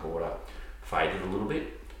second quarter faded a little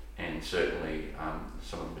bit. And certainly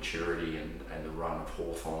some of the maturity and the run of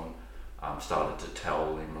Hawthorn started to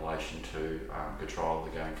tell in relation to control of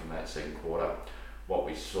the game from that second quarter. What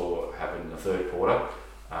we saw happen in the third quarter,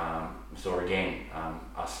 we saw again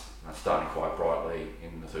us starting quite brightly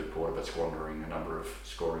in the third quarter but squandering a number of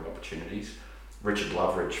scoring opportunities. Richard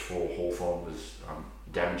Loveridge for Hawthorn was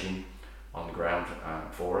damaging on the ground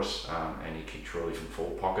for us, and he kicked really from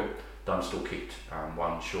full pocket. Dunstall kicked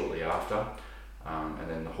 1 shortly after. And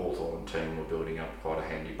then the Hawthorn team were building up quite a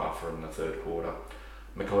handy buffer in the third quarter.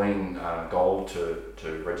 McLean goal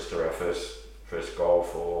to register our first goal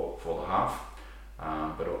for the half,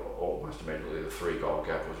 but almost immediately the 3-goal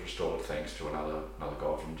gap was restored thanks to another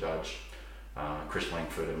goal from Judge. Chris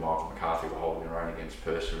Langford and Michael McCarthy were holding their own against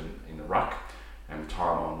Purser in the ruck, and with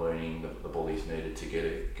time on learning, the Bullies needed to get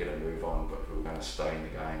a move on, but we were going to stay in the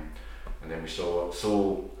game. And then we saw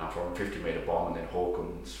Sewell from a 50-metre bomb, and then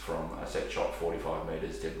Hawkins from a set shot 45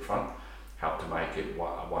 metres dead in front, helped to make it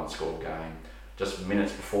a 1-score game. Just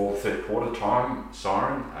minutes before the third quarter time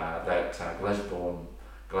siren, that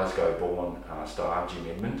Glasgow-born star Jim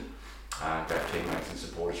Edmund gave teammates and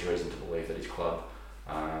supporters reason to believe that his club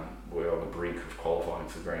were on the brink of qualifying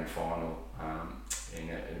for the grand final in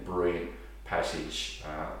a brilliant passage.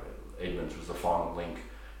 Edmonds was the final link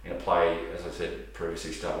in a play, as I said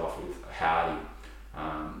previously, started off with Hardy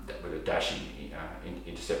with a dashing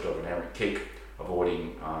intercept of an errant kick,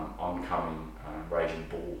 avoiding oncoming raging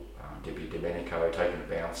bull Dippy Domenico, taking a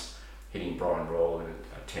bounce, hitting Brian Royal in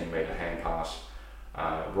a 10-metre hand pass.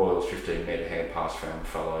 Royal's 15-metre hand pass found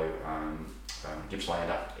fellow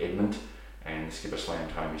Gippslander Edmund, and the skipper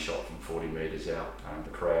slammed home his shot from 40 metres out. The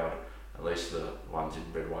crowd, at least the ones in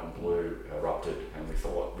red, white and blue, erupted, and we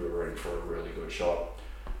thought we were in for a really good shot.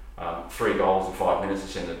 3 goals in 5 minutes has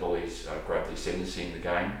seen the Bullies grab the ascendancy in the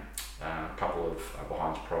game. A couple of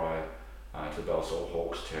behinds prior to the Belsall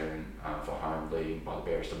Hawks turn for home, leading by the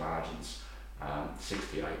barest of margins,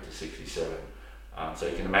 68-67. So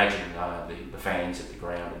you can imagine the fans at the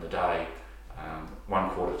ground on the day, 1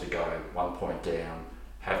 quarter to go, 1 point down,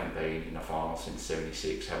 haven't been in a final since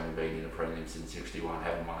 76, haven't been in a prelim since 61,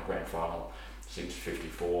 haven't won a grand final since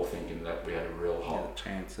 54, thinking that we had a real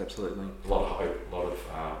chance, absolutely. A lot of hope, a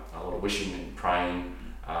lot of wishing and praying,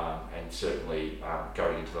 and certainly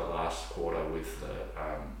going into the last quarter with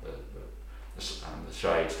the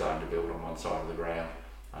shade starting to build on one side of the ground,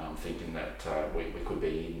 thinking that we could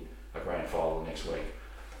be in a grand final next week.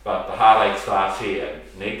 But the heartache starts here,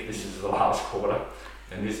 Nick. This is the last quarter,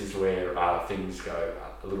 and this is where things go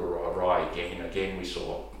a little awry again. Again, we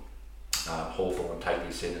saw Hawthorn take the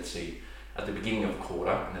ascendancy at the beginning of the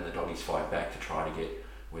quarter, and then the Doggies fight back to try to get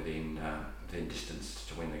within distance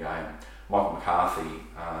to win the game. Michael McCarthy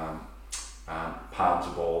palms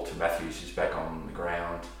the ball to Matthews, who's back on the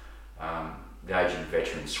ground. The aging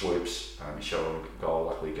veteran swoops. His shot on goal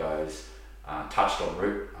luckily goes touched en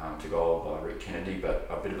route to goal by Rick Kennedy, but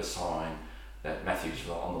a bit of a sign that Matthews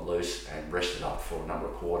was on the loose and rested up for a number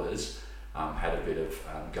of quarters, had a bit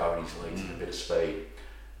of go in his legs and a bit of speed.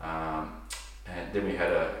 And then we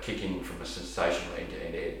had a kick in from a sensational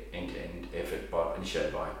end-to-end effort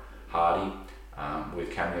initiated by Hardy,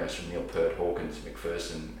 with cameos from Neil Peart, Hawkins,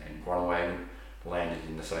 McPherson and Groenewegen, landed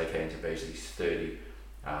in the safe hands of Beasley's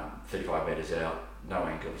 35 metres out, no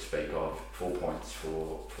ankle to speak of, 4 points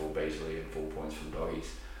for Beasley and 4 points for the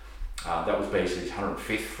Doggies. That was Beasley's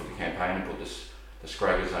 105th for the campaign, and put the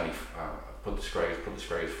Scraggers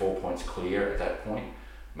 4 points clear at that point.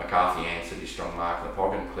 McCarthy answered his strong mark in the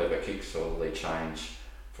pocket and clever kick saw the lead change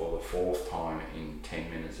for the 4th time in 10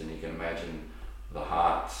 minutes, and you can imagine the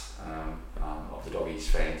hearts of the Doggies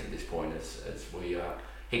fans at this point as we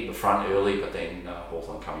hit the front early, but then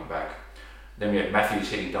Hawthorn coming back. Then we had Matthews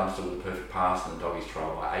hitting Dunster with a perfect pass and the Doggies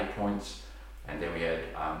trail by 8 points, and then we had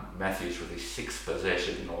Matthews with his 6th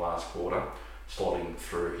possession in the last quarter, slotting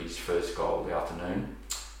through his first goal of the afternoon.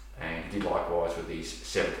 And he did likewise with his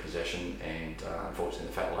 7th possession, and unfortunately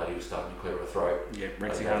the fat lady was starting to clear her throat. Yeah,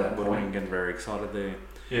 Rexy Woodwing getting very excited there.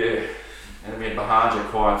 Yeah, and then we had Bahaja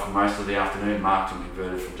quiet for most of the afternoon, marked and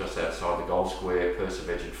converted from just outside the goal square.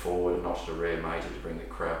 Percival edged forward and notched a rare major to bring the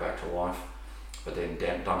crowd back to life. But then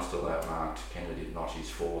Dunster outmarked Kennedy to notch his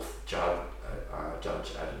 4th,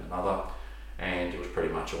 Judge added another, and it was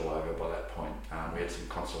pretty much all over by that point. We had some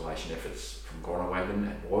consolation efforts from Groenewegen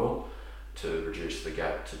and Boyle to reduce the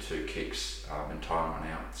gap to 2 kicks and time run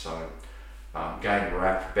out. So game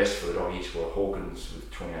wrap, best for the Doggies were Hawkins with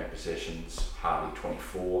 28 possessions, Hardy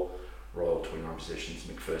 24, Royal 21 possessions,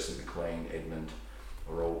 McPherson, McLean, Edmund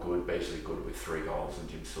were all good, Beasley good with 3 goals and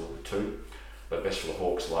Jim Silver 2. But best for the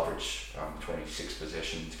Hawks, Loveridge 26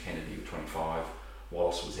 possessions, Kennedy with 25,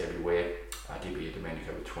 Wallace was everywhere, Dibby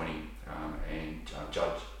Domenico with 20, and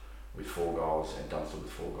Judge with 4 goals and Dunster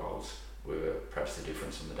with 4 goals were perhaps the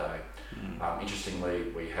difference in the day.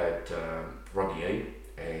 Interestingly, we had Rodney E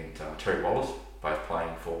and Terry Wallace both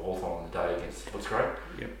playing for Hawthorn on the day against Footscray.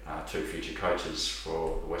 Yep. 2 future coaches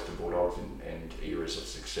for the Western Bulldogs and eras of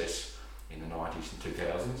success in the 90s and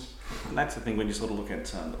 2000s. And that's the thing, when you sort of look at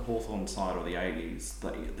the Hawthorn side of the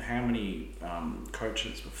 80s, how many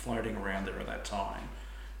coaches were floating around there at that time.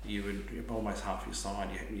 You would almost half your side.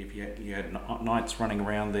 You had Knights running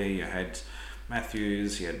around there. You had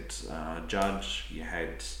Matthews. You had Judge. You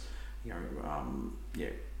had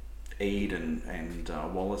Eade and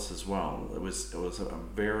Wallace as well. It was a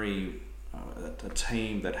very a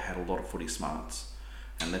team that had a lot of footy smarts,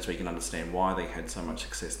 and that's where you can understand why they had so much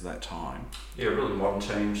success at that time. Yeah, really modern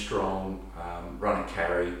team, strong, run and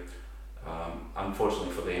carry.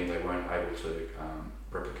 Unfortunately for them, they weren't able to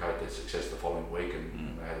replicate their success the following week,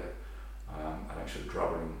 and they had an actual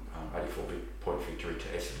drubbing 84-point victory to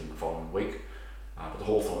Essendon the following week. But the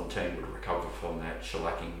Hawthorn team would recover from that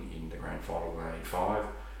shellacking in the grand final in 85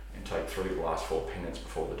 and take 3 of the last 4 pennants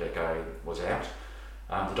before the decade was out.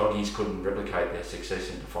 The Doggies couldn't replicate their success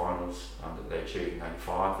in the finals that they achieved in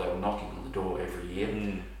 85. They were knocking on the door every year.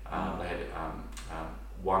 They had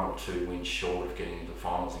 1 or 2 wins short of getting into the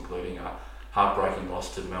finals, including a heartbreaking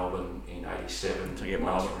loss to Melbourne in 87 to get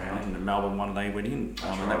Melbourne round. And Melbourne won, they went in.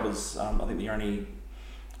 And that was, I think, the only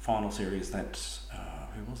final series that...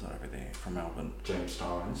 who was that over there from Melbourne? Jim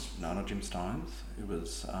Steins. No, not Jim Steins. It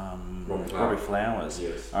was Robbie Flowers.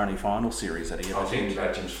 Yes. Only final series that he ever did. I was thinking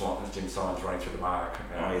about Jim Steins running through the mark.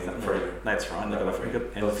 That's right.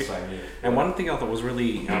 The same year. And one thing I thought was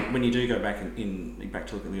really, when you do go back back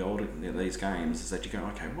to look at the older these games, is that you go,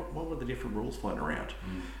 okay, what were the different rules floating around?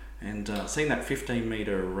 And seeing that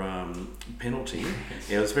 15-metre penalty,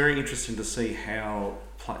 it was very interesting to see how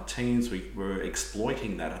teams were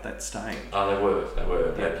exploiting that at that stage. Oh, they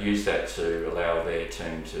were. They'd used that to allow their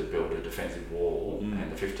team to build a defensive wall,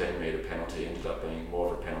 and the 15-metre penalty ended up being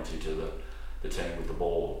more of a penalty to the team with the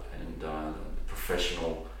ball, and the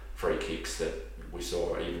professional free kicks that we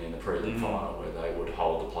saw even in the prelim final, where they would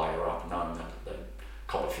hold the player up, knowing that they'd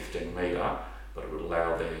cop a 15-metre, but it would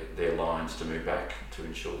allow their lines to move back to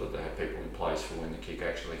ensure that they had people in place for when the kick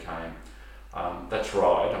actually came. That's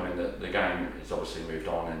right. I mean, the game has obviously moved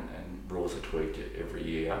on and rules are tweaked every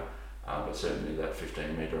year, but certainly that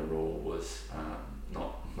 15-metre rule was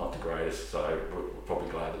not the greatest. So we're probably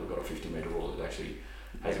glad that we've got a 50-metre rule that actually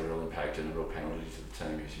has a real impact and a real penalty to the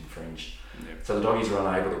team who's infringed. Yep. So the Doggies were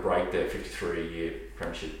unable to break their 53-year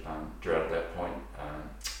premiership drought at that point,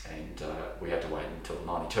 and we had to wait until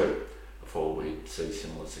 92 before we'd see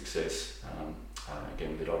similar success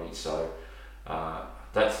again with the Doggies. So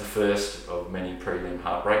that's the first of many prelim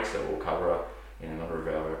heartbreaks that we'll cover in a number of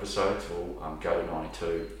our episodes. We'll go to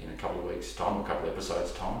 92 in a couple of weeks' time, or a couple of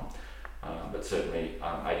episodes' time. But certainly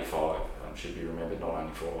 85 should be remembered not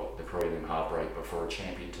only for the prelim heartbreak, but for a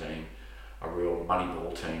champion team a real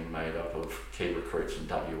moneyball team made up of key recruits from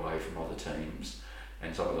WA from other teams,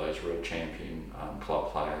 and some of those real champion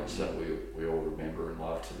club players that we all remember and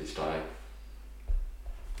love to this day.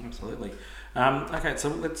 Absolutely. Okay, so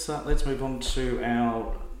let's move on to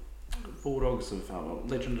our Bulldogs of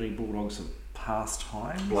legendary Bulldogs of past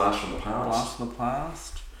times. Blast from the past. Blast from the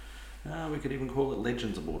past. We could even call it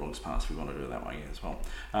Legends of Bulldogs Past if we want to do it that way as well.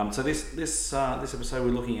 So this episode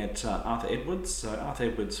we're looking at Arthur Edwards. So Arthur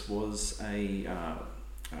Edwards was a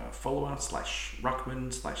follower /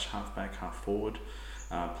 ruckman / halfback, half forward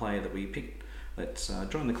player that we picked that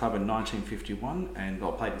joined the club in 1951 and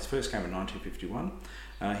played his first game in 1951.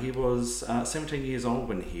 He was 17 years old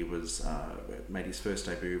when he was made his first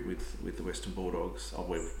debut with the Western Bulldogs,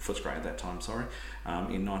 Footscray at that time,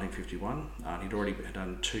 in 1951. He'd already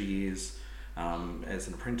done 2 years as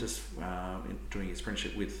an apprentice doing his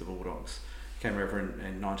apprenticeship with the Bulldogs. Came over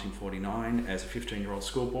in 1949 as a 15-year-old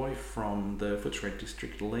schoolboy from the Footscray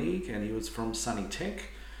District League, and he was from Sunny Tech.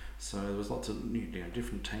 So there was lots of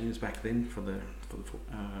different teams back then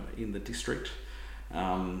in the district.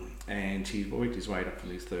 And he worked his way up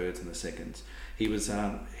from his thirds and the seconds. He was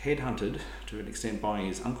headhunted to an extent by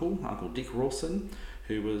his Uncle Dick Rawson,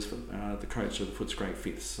 who was the coach of the Footscray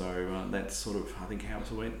Fifths. So that's sort of, I think, how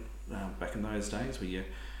it went back in those days, where you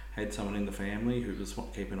had someone in the family who was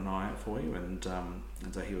keeping an eye out for you, and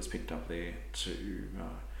so he was picked up there to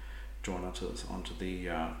join into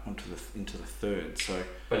the third. So,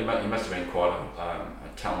 but he must have been quite a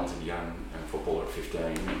talented young footballer at 15,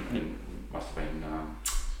 and must have been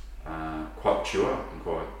quite mature and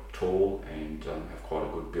quite tall, and have quite a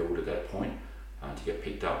good build at that point to get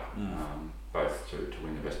picked up, both to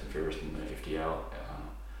win the Western Fairest in the FDL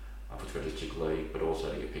Footscray District League, but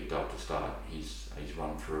also to get picked up to start his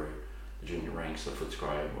run through the junior ranks of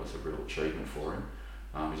Footscray was a real achievement for him.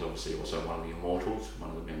 He's obviously also one of the immortals, one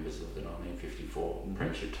of the members of the 1954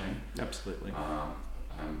 Premiership team. Absolutely.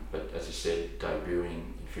 But as you said, debuting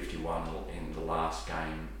in 51 in the last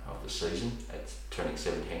game of the season, it's turning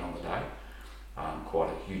 17 on the day. Quite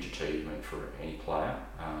a huge achievement for any player,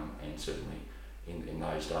 and certainly in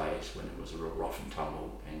those days when it was a real rough and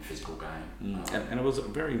tumble and physical game. And it was a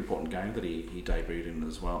very important game that he debuted in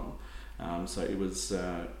as well. So it was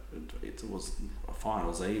a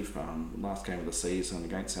finals eve, last game of the season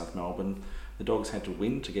against South Melbourne. The Dogs had to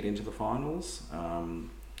win to get into the finals,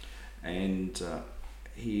 and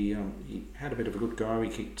he had a bit of a good go. He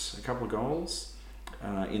kicked a couple of goals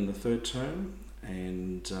in the third term,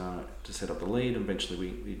 and to set up the lead. Eventually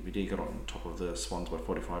we did get on top of the Swans by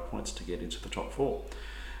 45 points to get into the top four.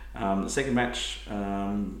 The second match,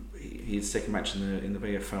 his second match in the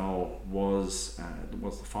VFL was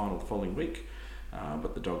the final the following week,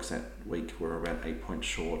 but the Dogs that week were about 8 points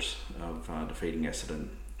short of defeating Essendon.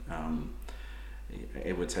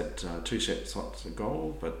 Edwards had 2 shots at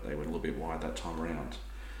goal, but they were a little bit wide that time around.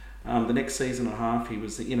 The next season and a half, he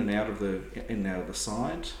was in and out of the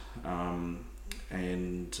side,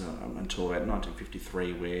 and until about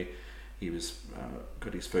 1953, where he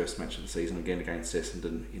got his first match of the season again against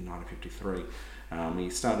Essendon in 1953. He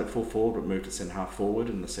started at full forward but moved to centre half forward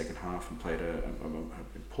in the second half and played an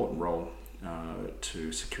important role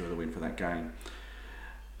to secure the win for that game.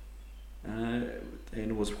 And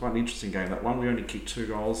it was quite an interesting game. That one, we only kicked 2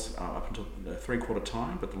 goals up until the 3/4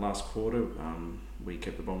 time, but the last quarter we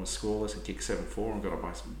kept the Bombers scoreless and kicked 7-4 and got it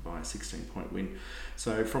by a 16-point win.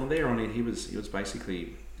 So from there on in, he was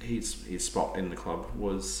basically his spot in the club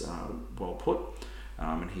was well put,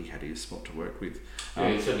 and he had his spot to work with.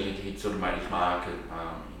 He'd sort of made his mark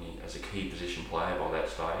as a key position player by that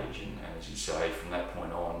stage, and as you say, from that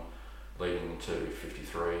point on, leading into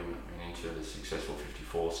 53 and into the successful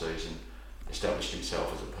 54 season, established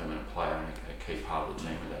himself as a permanent player and a key part of the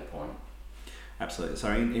team at that point. Absolutely. So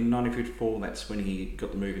in 1954, that's when he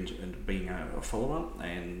got the move into being a follower,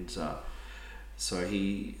 and so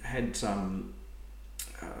he had a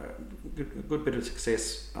good bit of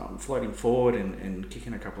success floating forward and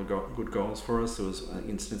kicking a couple of good goals for us. There was an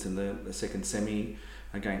instance in the second semi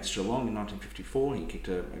against Geelong in 1954. He kicked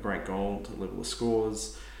a great goal to level the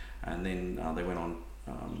scores, and then they went on.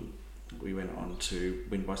 We went on to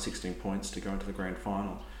win by 16 points to go into the grand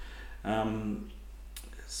final.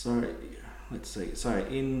 So let's see. So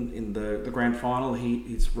in the grand final,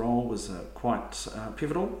 his role was quite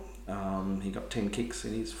pivotal. He got 10 kicks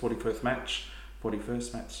in his 41st match,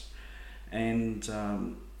 and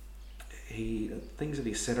things that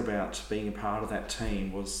he said about being a part of that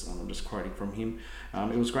team was, I'm just quoting from him,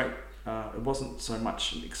 it was great. It wasn't so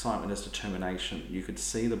much excitement as determination. You could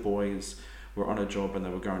see the boys were on a job and they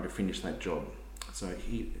were going to finish that job. So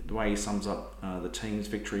the way he sums up the team's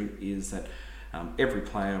victory is that Every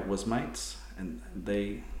player was mates, and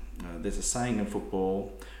there's a saying in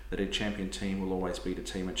football that a champion team will always beat a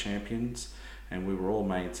team of champions, and we were all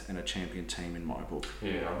mates and a champion team in my book.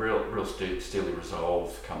 Yeah, a real steely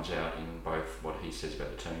resolve comes out in both what he says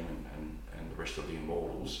about the team and the rest of the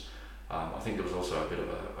Immortals. I think there was also a bit of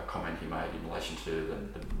a comment he made in relation to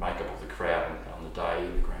the makeup of the crowd on the day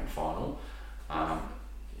in the grand final.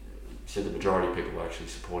 He said the majority of people were actually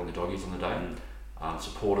supporting the Doggies on the day.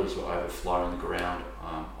 Supporters were overflowing the ground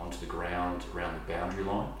onto the ground around the boundary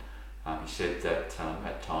line. He said that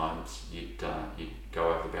at times you'd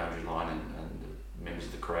go over the boundary line and the members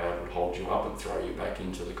of the crowd would hold you up and throw you back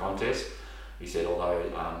into the contest. He said although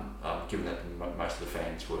given that most of the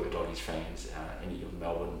fans were Doggies fans, any of the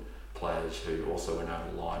Melbourne players who also went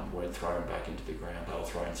over the line weren't thrown back into the ground, they were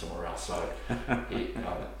thrown somewhere else. So he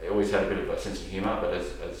always had a bit of a sense of humour, but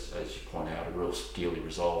as you point out, a real steely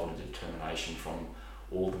resolve and a determination from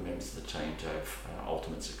all the members of the team to have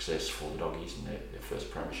ultimate success for the Doggies in their first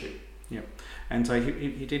premiership. Yep, and so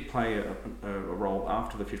he did play a role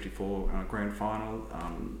after the 54 grand final,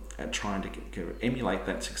 at trying to emulate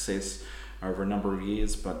that success over a number of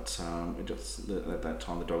years, but at that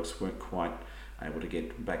time the Dogs weren't quite able to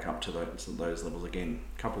get back up to those levels again.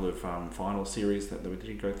 A couple of final series that we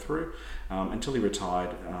did go through until he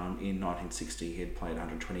retired in 1960. He had played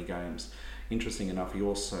 120 games. Interesting enough, he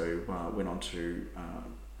also went on to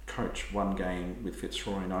coach one game with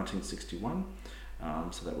Fitzroy in 1961.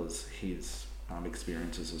 So that was his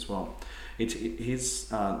experiences as well. The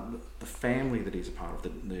family that he's a part of, the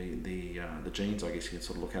genes, I guess you can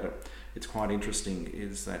sort of look at it. It's quite interesting.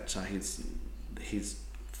 Is that his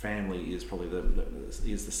family is probably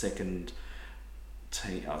the second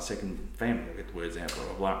family, I'll get the words out, blah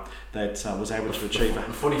blah blah, that was able to achieve. The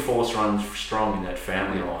footy force runs strong in that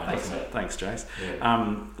family line, doesn't it? Thanks, Jace.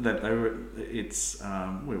 Yeah.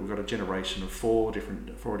 We've got a generation of four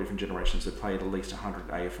different generations that played at least 100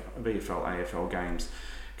 VFL AFL games,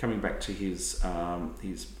 coming back to his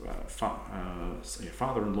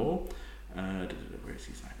father-in-law. Where's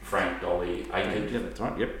his name? Frank Dolly Aikard. Yeah, that's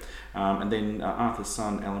right. Yep. And then Arthur's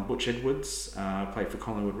son, Alan Butch Edwards, played for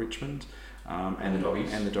Collingwood, Richmond, and the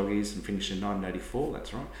Doggies, and finished in 1984.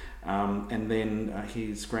 That's right. And then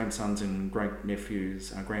his grandsons and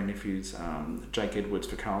grandnephews, Jake Edwards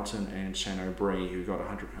for Carlton and Shan O'Brien, who got over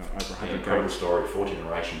 100 incredible story, 4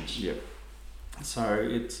 generations. Yep. So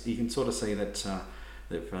you can sort of see that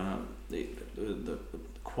the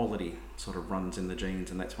quality sort of runs in the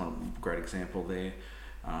genes, and that's one great example there.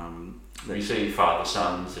 You see father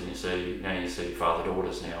sons, and you see father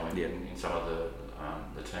daughters now in some of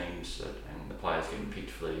the teams and the players getting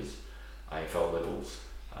picked for these AFL levels.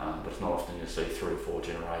 But it's not often you see 3 or 4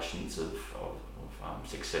 generations of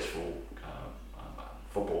successful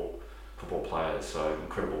football players. So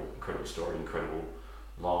incredible story, incredible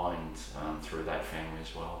lines through that family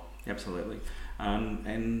as well. Absolutely.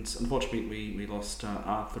 And unfortunately we lost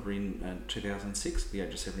Arthur in 2006 at the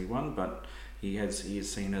age of 71, but he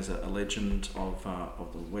is seen as a legend of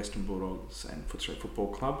the Western Bulldogs and Footscray Football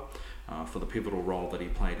Club for the pivotal role that he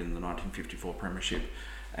played in the 1954 premiership,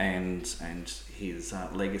 and his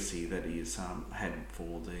legacy that he's had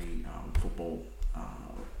for the football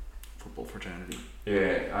fraternity.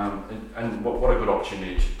 Yeah, and what a good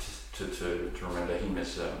opportunity to remember him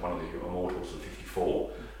as one of the immortals of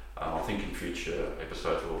 54. I think in future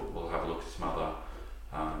episodes we'll have a look at some other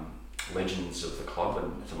legends of the club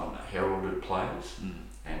and some unheralded players.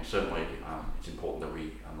 And certainly it's important that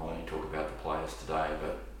we not only talk about the players today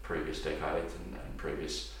but previous decades and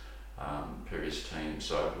previous teams.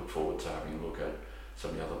 So I look forward to having a look at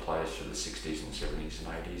some of the other players through the 60s and 70s and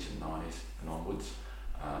 80s and 90s and onwards,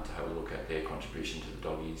 to have a look at their contribution to the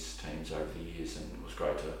Doggies teams over the years. And it was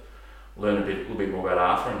great to learn a little bit more about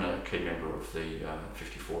Arthur, and a key member of the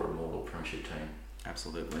 54 Immortal Premiership team.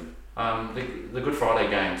 Absolutely. The Good Friday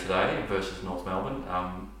game today versus North Melbourne,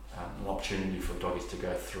 an opportunity for the Doggies to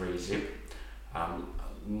go 3-0.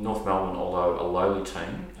 North Melbourne, although a lowly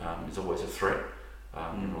team, is always a threat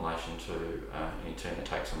in relation to any team that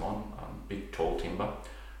takes them on. Big, tall timber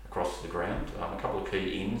across the ground. A couple of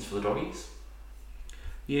key ins for the Doggies.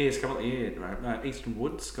 Yes, Easton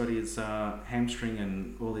Woods got his hamstring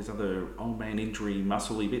and all these other old man injury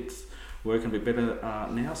muscly bits working a bit better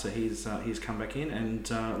now, so he's come back in, and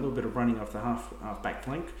a little bit of running off the half back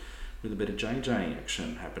flank with a bit of JJ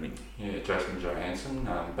action happening. Yeah, Jason Johansson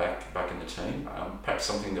back in the team. Perhaps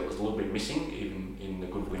something that was a little bit missing even in the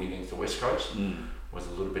good win against the West Coast was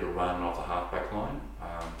a little bit of running off the half back line.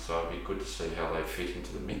 So it'd be good to see how they fit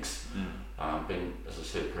into the mix. Been, as I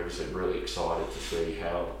said previously, really excited to see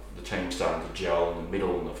how the team's starting to gel in the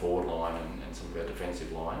middle and the forward line and some of our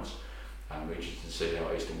defensive lines, We're interested to see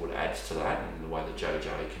how Easternwood adds to that and the way that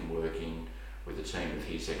JJ can work in with the team with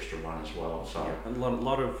his extra run as well. So a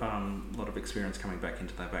lot of experience coming back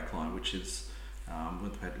into that back line, which is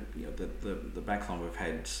we've had the back line we've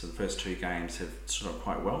had. So the first 2 games have stood up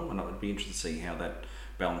quite well, and it would be interesting to see how that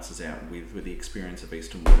balances out with the experience of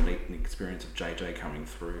Easternwood and the experience of JJ coming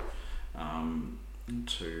through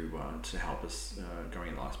to help us going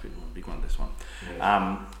in the last big one, this one.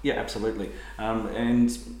 Yeah, absolutely.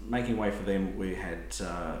 And making way for them, we had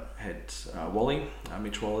Wally,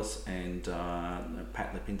 Mitch Wallace, and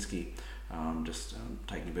Pat Lipinski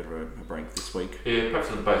taking a bit of a break this week. Yeah, perhaps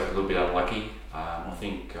they're both a little bit unlucky. I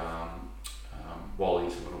think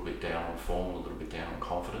Wally's a little bit down on form, a little bit down on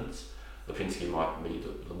confidence. Lipinski might be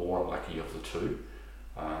the more unlucky of the two.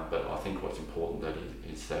 But I think what's important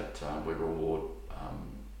is that we reward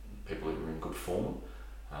people who are in good form,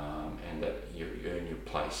 and that you earn your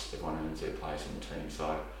place. Everyone earns their place in the team.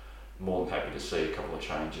 So more than happy to see a couple of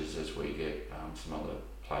changes as we get some other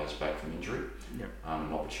players back from injury. Yep.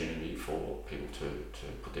 An opportunity for people to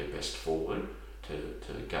put their best forward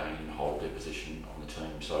to gain and hold their position on the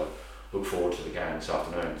team. So look forward to the game this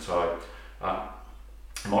afternoon. So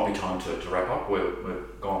it might be time to wrap up.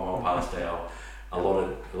 We've gone well past our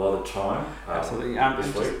allotted time. Absolutely.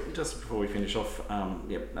 This week. Just before we finish off,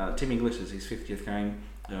 Tim English is his 50th game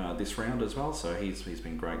this round as well, so he's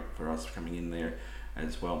been great for us coming in there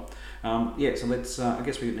as well. So let's. I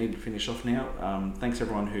guess we need to finish off now. Thanks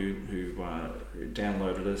everyone who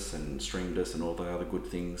downloaded us and streamed us and all the other good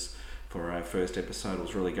things for our first episode. It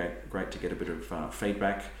was really great to get a bit of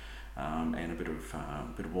feedback and a bit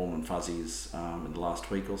of warm and fuzzies in the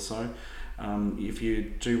last week or so. If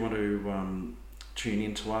you do want to tune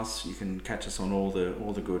in to us, you can catch us on all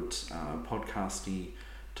the good podcasty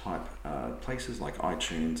type places like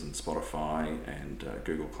iTunes and Spotify and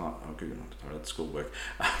Google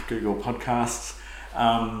Podcasts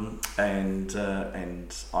and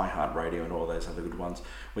iHeartRadio and all those other good ones.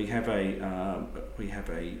 We have a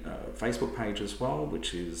Facebook page as well,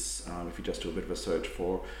 which is if you just do a bit of a search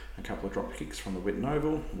for a couple of drop kicks from the Whitten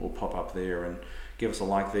Oval, we'll pop up there and give us a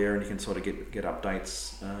like there, and you can sort of get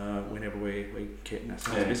updates whenever we get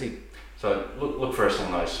ourselves busy. So look for us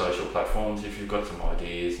on those social platforms. If you've got some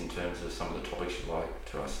ideas in terms of some of the topics you'd like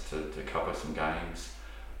to us to cover, some games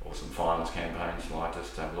or some finals campaigns you'd like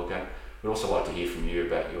us to have a look at. We'd also like to hear from you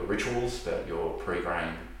about your rituals, about your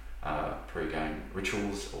pre-game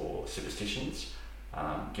rituals or superstitions.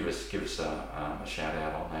 Give us a shout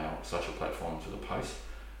out on our social platforms with a post,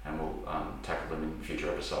 and we'll tackle them in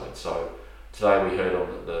future episodes. So today we heard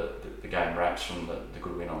on the game wraps from the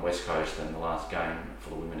good win on West Coast and the last game for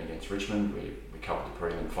the women against Richmond. We covered the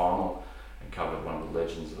prelim final and covered one of the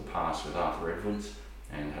legends of the past with Arthur Edwards,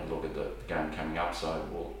 and had a look at the game coming up. So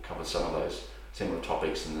we'll cover some of those similar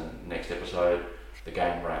topics in the next episode. The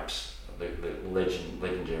game wraps, the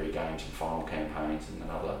legendary games and final campaigns, and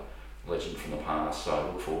another legend from the past. So I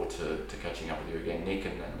look forward to catching up with you again, Nick,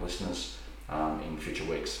 and listeners in future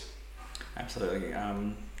weeks. Absolutely.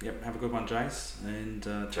 Have a good one, Jace, and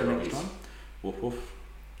till next time. Woof woof.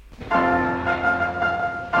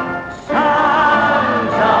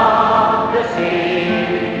 Sons of the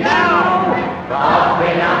sea, now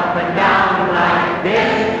bobbing up and down like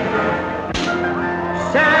this,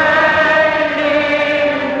 sailing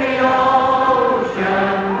the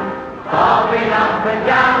ocean, bobbing up and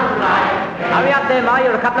down like this. Hurry up there, Ma,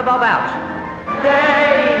 you're a couple of bob out.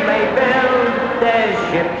 They may build their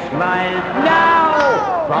ships miles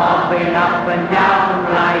now, bobbing up and down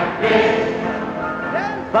like this,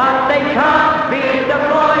 but they can't beat the